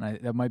 And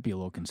that might be a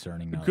little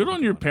concerning now. Good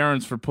on your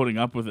parents for putting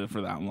up with it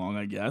for that long,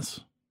 I guess.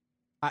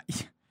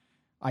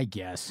 I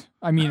guess.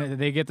 I mean,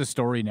 they get the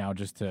story now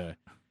just to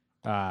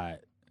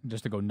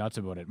go nuts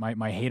about it.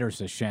 My hater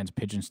says Shan's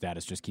pigeon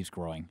status just keeps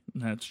growing.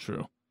 That's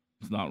true.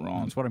 It's not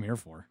wrong. That's what I'm here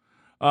for.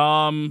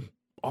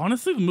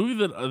 Honestly, the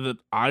movie that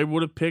I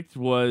would have picked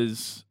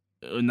was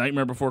A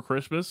Nightmare Before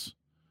Christmas. It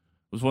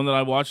was one that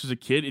I watched as a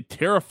kid. It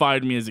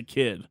terrified me as a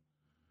kid.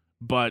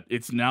 But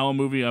it's now a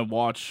movie I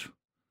watch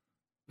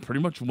pretty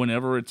much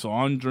whenever it's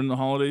on during the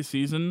holiday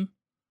season.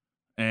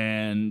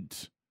 And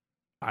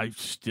I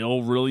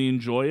still really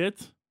enjoy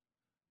it.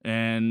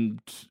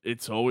 And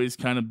it's always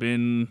kind of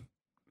been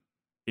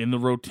in the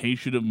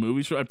rotation of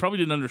movies. So I probably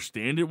didn't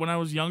understand it when I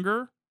was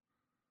younger.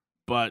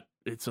 But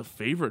it's a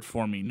favorite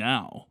for me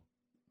now.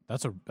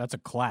 That's a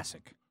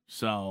classic.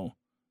 So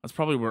that's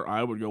probably where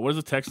I would go. What is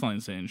the text line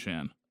saying,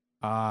 Shan?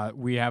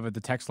 We have the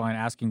text line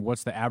asking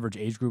what's the average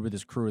age group of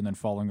this crew, and then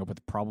following up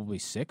with probably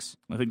 6.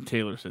 I think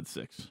Taylor said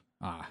 6.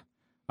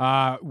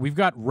 We've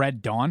got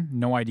Red Dawn.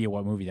 No idea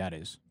what movie that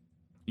is.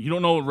 You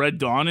don't know what Red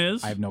Dawn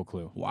is? I have no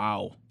clue.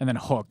 Wow. And then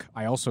Hook.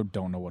 I also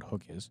don't know what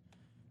Hook is.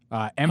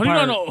 Empire. How do you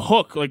not know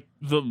Hook? Like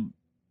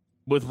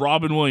with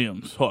Robin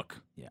Williams,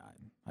 Hook. Yeah,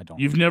 I don't.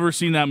 You've never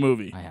seen that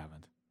movie? I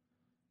haven't.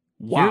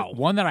 Wow. Here,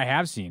 one that I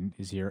have seen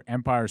is here,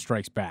 Empire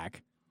Strikes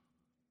Back.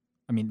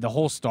 I mean, the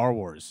whole Star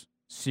Wars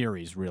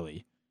series,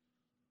 really.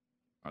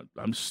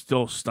 I'm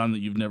still stunned that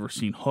you've never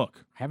seen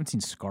Hook. I haven't seen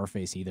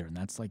Scarface either, and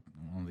that's like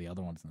one of the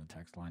other ones in the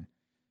text line.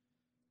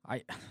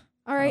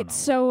 All right,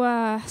 so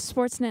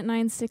Sportsnet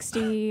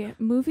 960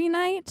 movie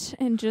night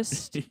and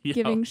just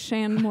giving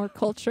Shan more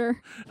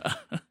culture.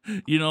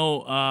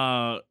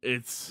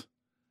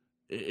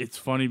 It's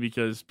funny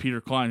because Peter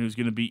Klein, who's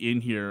going to be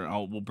in here,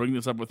 we'll bring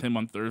this up with him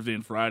on Thursday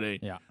and Friday.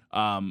 Yeah.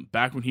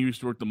 Back when he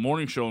used to work the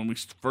morning show and we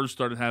first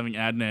started having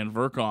Adnan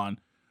Verk on,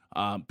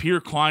 Peter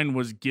Klein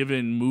was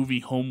given movie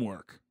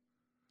homework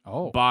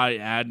by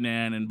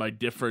Adnan and by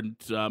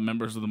different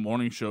members of the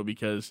morning show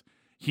because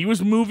he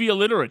was movie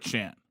illiterate,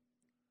 Shan.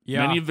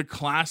 Yeah. Many of the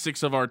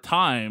classics of our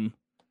time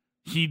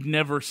he'd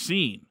never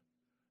seen.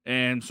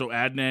 And so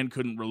Adnan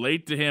couldn't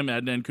relate to him.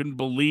 Adnan couldn't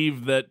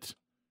believe that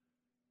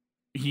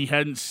he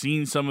hadn't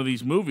seen some of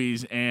these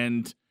movies,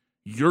 and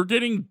you're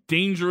getting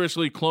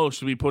dangerously close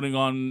to be putting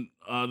on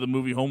the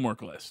movie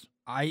homework list.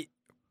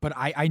 But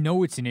I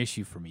know it's an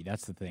issue for me.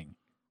 That's the thing.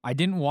 I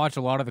didn't watch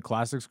a lot of the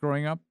classics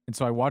growing up, and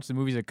so I watched the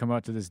movies that come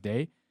out to this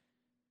day.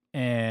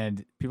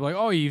 And people are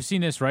like, "Oh, you've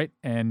seen this, right?"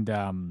 And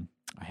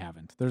I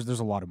haven't. There's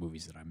a lot of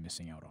movies that I'm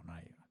missing out on.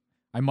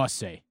 I must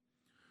say.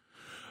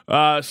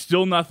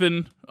 Still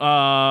nothing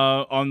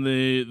on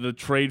the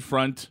trade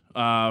front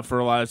for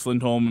Elias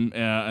Lindholm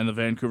and the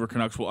Vancouver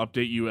Canucks. Will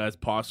update you as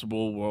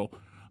possible. We'll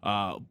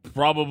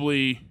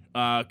probably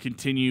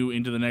continue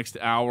into the next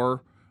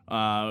hour.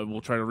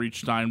 We'll try to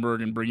reach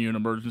Steinberg and bring you an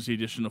emergency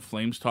edition of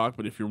Flames Talk.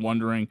 But if you're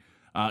wondering,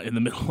 in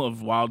the middle of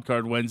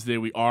Wildcard Wednesday,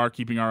 we are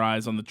keeping our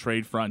eyes on the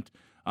trade front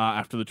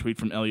after the tweet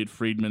from Elliot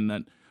Friedman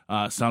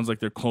that sounds like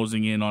they're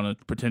closing in on a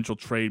potential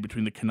trade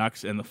between the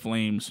Canucks and the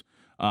Flames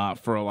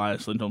for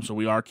Elias Lindholm. So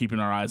we are keeping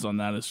our eyes on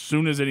that. As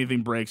soon as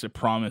anything breaks, I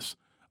promise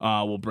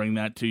we'll bring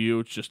that to you.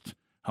 It's just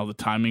how the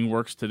timing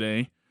works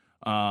today.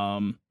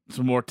 Some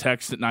more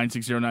text at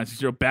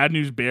 960-960. Bad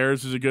News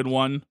Bears is a good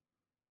one.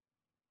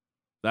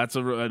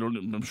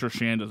 I'm sure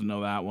Shan doesn't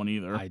know that one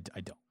either. I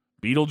don't.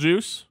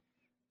 Beetlejuice?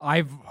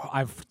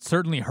 I've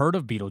certainly heard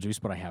of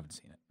Beetlejuice, but I haven't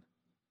seen it.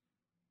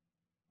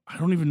 I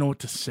don't even know what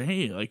to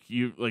say.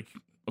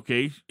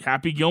 Okay,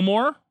 Happy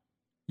Gilmore?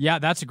 Yeah,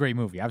 that's a great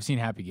movie. I've seen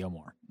Happy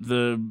Gilmore.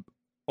 The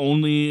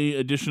only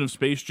edition of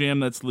Space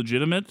Jam that's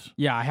legitimate?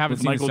 Yeah, I haven't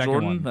with seen Michael the second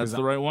Jordan? one. That's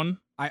the right one?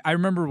 I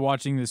remember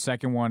watching the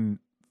second one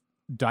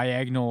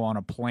diagonal on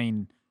a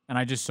plane, and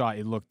I just saw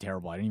it looked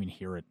terrible. I didn't even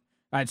hear it.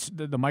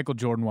 The Michael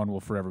Jordan one will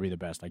forever be the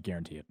best. I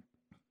guarantee it.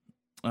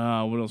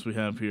 What else we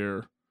have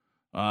here?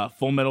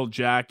 Full Metal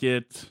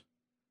Jacket.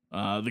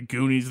 The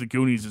Goonies. The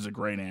Goonies is a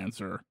great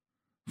answer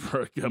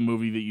for a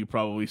movie that you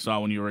probably saw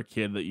when you were a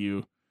kid that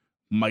you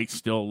might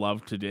still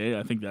love today.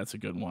 I think that's a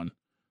good one.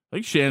 I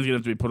think Shan's going to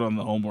have to be put on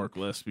the homework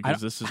list because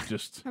this is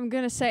just... I'm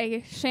going to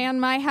say Shan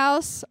My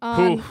House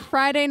on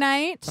Friday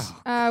night.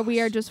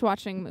 We are just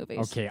watching movies.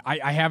 Okay,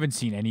 I haven't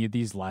seen any of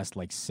these last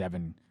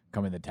 7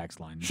 come in the text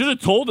line. Should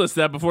have told us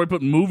that before we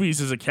put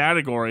movies as a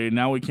category, and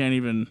now we can't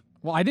even...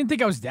 Well, I didn't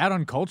think I was that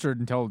uncultured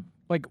until,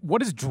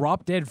 what is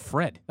Drop Dead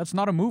Fred? That's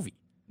not a movie.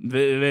 It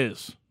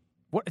is.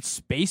 What,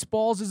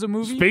 Spaceballs is a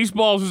movie?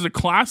 Spaceballs is a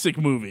classic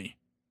movie.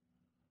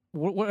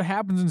 What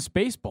happens in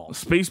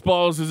Spaceballs?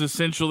 Spaceballs is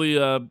essentially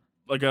a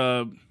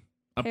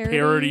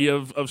parody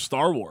of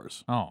Star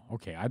Wars. Oh,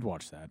 okay, I'd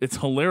watch that. It's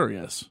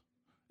hilarious.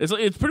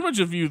 It's pretty much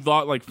if you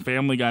thought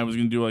Family Guy was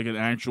going to do an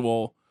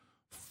actual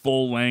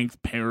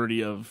full-length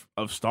parody of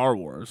Star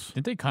Wars.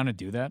 Didn't they kind of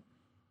do that?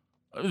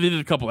 They did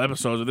a couple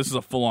episodes, but this is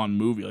a full-on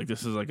movie.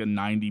 This is a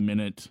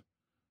 90-minute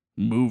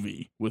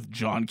movie with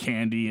John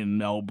Candy and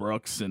Mel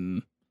Brooks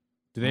and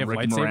do they have Rick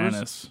lightsabers?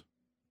 Moranis.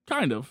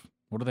 Kind of.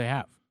 What do they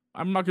have?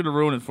 I'm not going to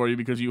ruin it for you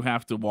because you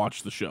have to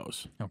watch the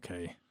shows.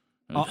 Okay.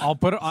 I'm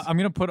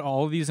going to put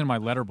all of these in my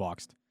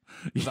Letterboxd.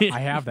 Yeah. I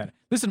have that.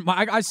 Listen,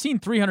 I've seen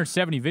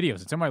 370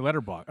 videos. It's in my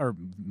Letterboxd or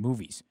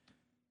movies.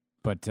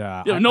 But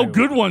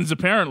good ones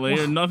apparently,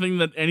 and nothing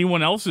that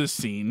anyone else has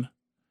seen.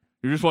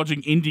 You're just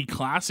watching indie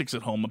classics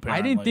at home. Apparently,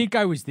 I didn't think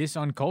I was this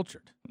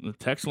uncultured. The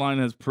text line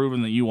has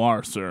proven that you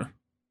are, sir.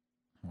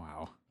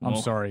 Wow, I'm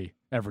sorry,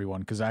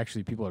 everyone, because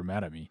actually people are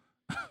mad at me.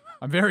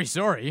 I'm very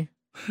sorry.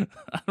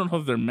 I don't know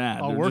if they're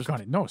mad. I'll work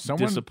on it. No,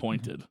 someone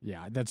disappointed.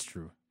 Yeah, that's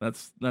true.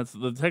 That's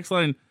the text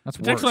line. That's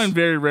the text line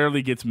very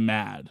rarely gets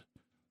mad.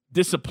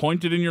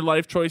 Disappointed in your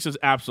life choices,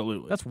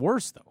 absolutely. That's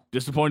worse though.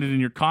 Disappointed in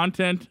your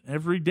content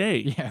every day.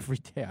 Yeah, every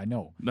day. I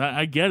know.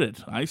 I get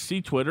it. I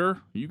see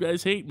Twitter. You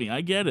guys hate me.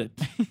 I get it.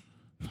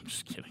 I'm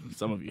just kidding.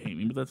 Some of you hate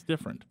me, but that's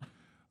different.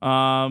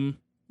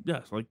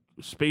 Yes,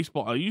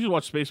 Spaceball. I usually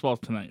watch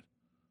Spaceballs tonight,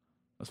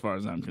 as far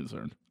as I'm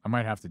concerned. I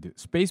might have to do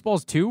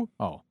Spaceballs 2?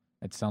 Oh,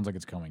 it sounds like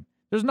it's coming.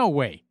 There's no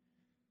way.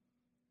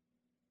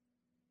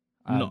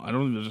 No, I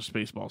don't think there's a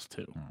Spaceballs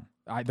 2.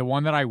 The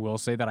one that I will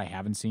say that I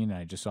haven't seen and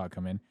I just saw it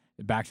come in,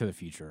 Back to the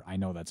Future. I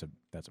know that's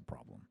a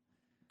problem.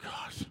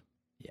 God.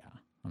 Yeah,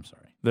 I'm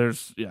sorry.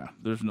 There's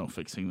no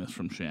fixing this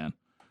from Shan.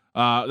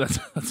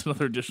 That's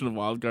another edition of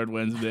Wildcard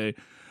Wednesday.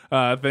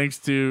 Thanks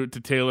to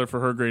Taylor for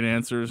her great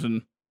answers,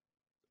 and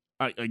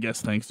I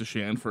guess thanks to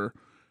Shan for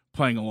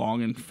playing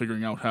along and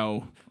figuring out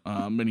how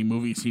many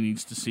movies he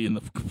needs to see in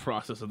the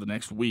process of the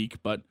next week.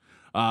 But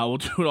we'll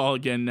do it all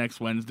again next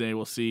Wednesday.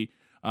 We'll see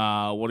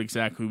what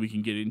exactly we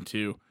can get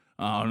into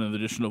on an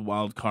edition of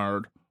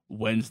Wildcard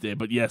Wednesday.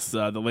 But yes,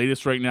 the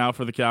latest right now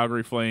for the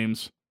Calgary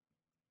Flames.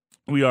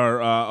 We are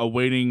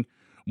awaiting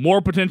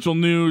more potential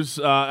news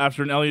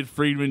after an Elliot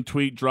Friedman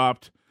tweet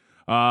dropped.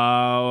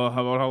 How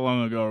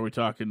long ago are we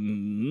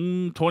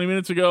talking? 20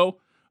 minutes ago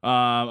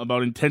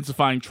about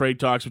intensifying trade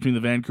talks between the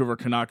Vancouver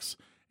Canucks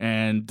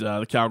and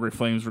the Calgary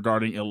Flames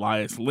regarding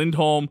Elias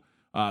Lindholm.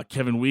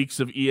 Kevin Weeks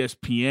of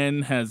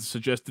ESPN has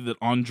suggested that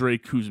Andrei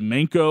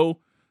Kuzmenko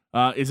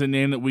is a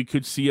name that we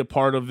could see a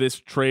part of this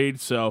trade.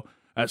 So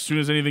as soon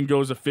as anything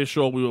goes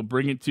official, we will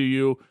bring it to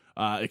you.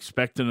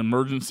 Expect an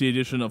emergency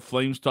edition of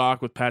Flames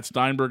Talk with Pat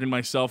Steinberg and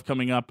myself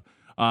coming up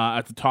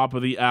at the top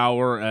of the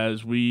hour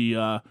as we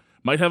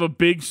might have a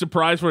big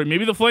surprise for you.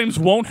 Maybe the Flames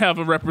won't have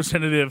a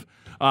representative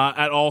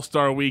at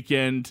All-Star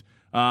Weekend.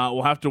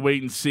 We'll have to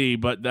wait and see,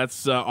 but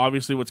that's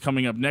obviously what's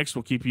coming up next.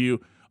 We'll keep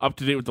you up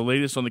to date with the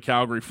latest on the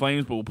Calgary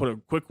Flames, but we'll put a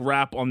quick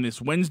wrap on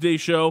this Wednesday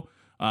show.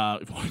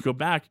 If you want to go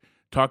back,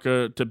 talk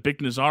to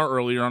Bick Nazar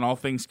earlier on all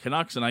things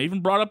Canucks, and I even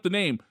brought up the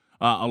name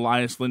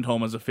Elias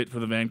Lindholm as a fit for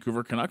the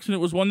Vancouver Canucks, and it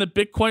was one that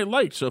Bick quite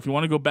liked. So if you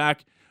want to go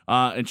back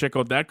and check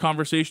out that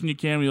conversation, you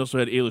can. We also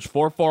had Ailish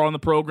Forfar on the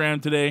program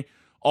today.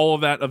 All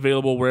of that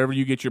available wherever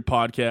you get your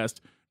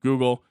podcast,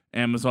 Google,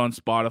 Amazon,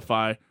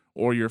 Spotify,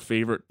 or your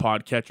favorite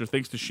podcatcher.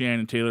 Thanks to Shan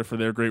and Taylor for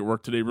their great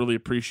work today. Really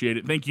appreciate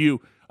it. Thank you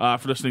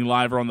for listening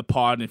live or on the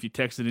pod. And if you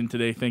texted in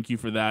today, thank you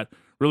for that.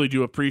 Really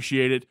do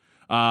appreciate it.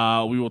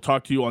 We will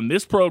talk to you on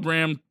this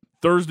program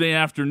Thursday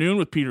afternoon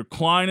with Peter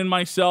Klein and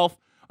myself.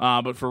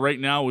 But for right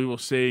now, we will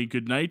say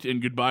good night and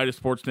goodbye to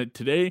Sportsnet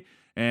today.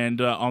 And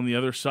on the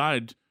other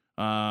side,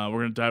 we're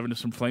going to dive into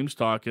some Flames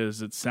talk,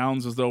 as it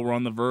sounds as though we're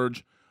on the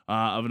verge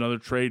of another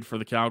trade for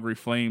the Calgary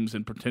Flames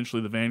and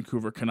potentially the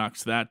Vancouver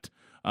Canucks. That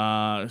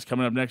is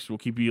coming up next. We'll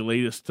keep you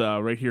latest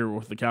right here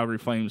with the Calgary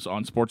Flames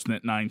on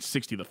Sportsnet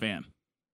 960 The Fan.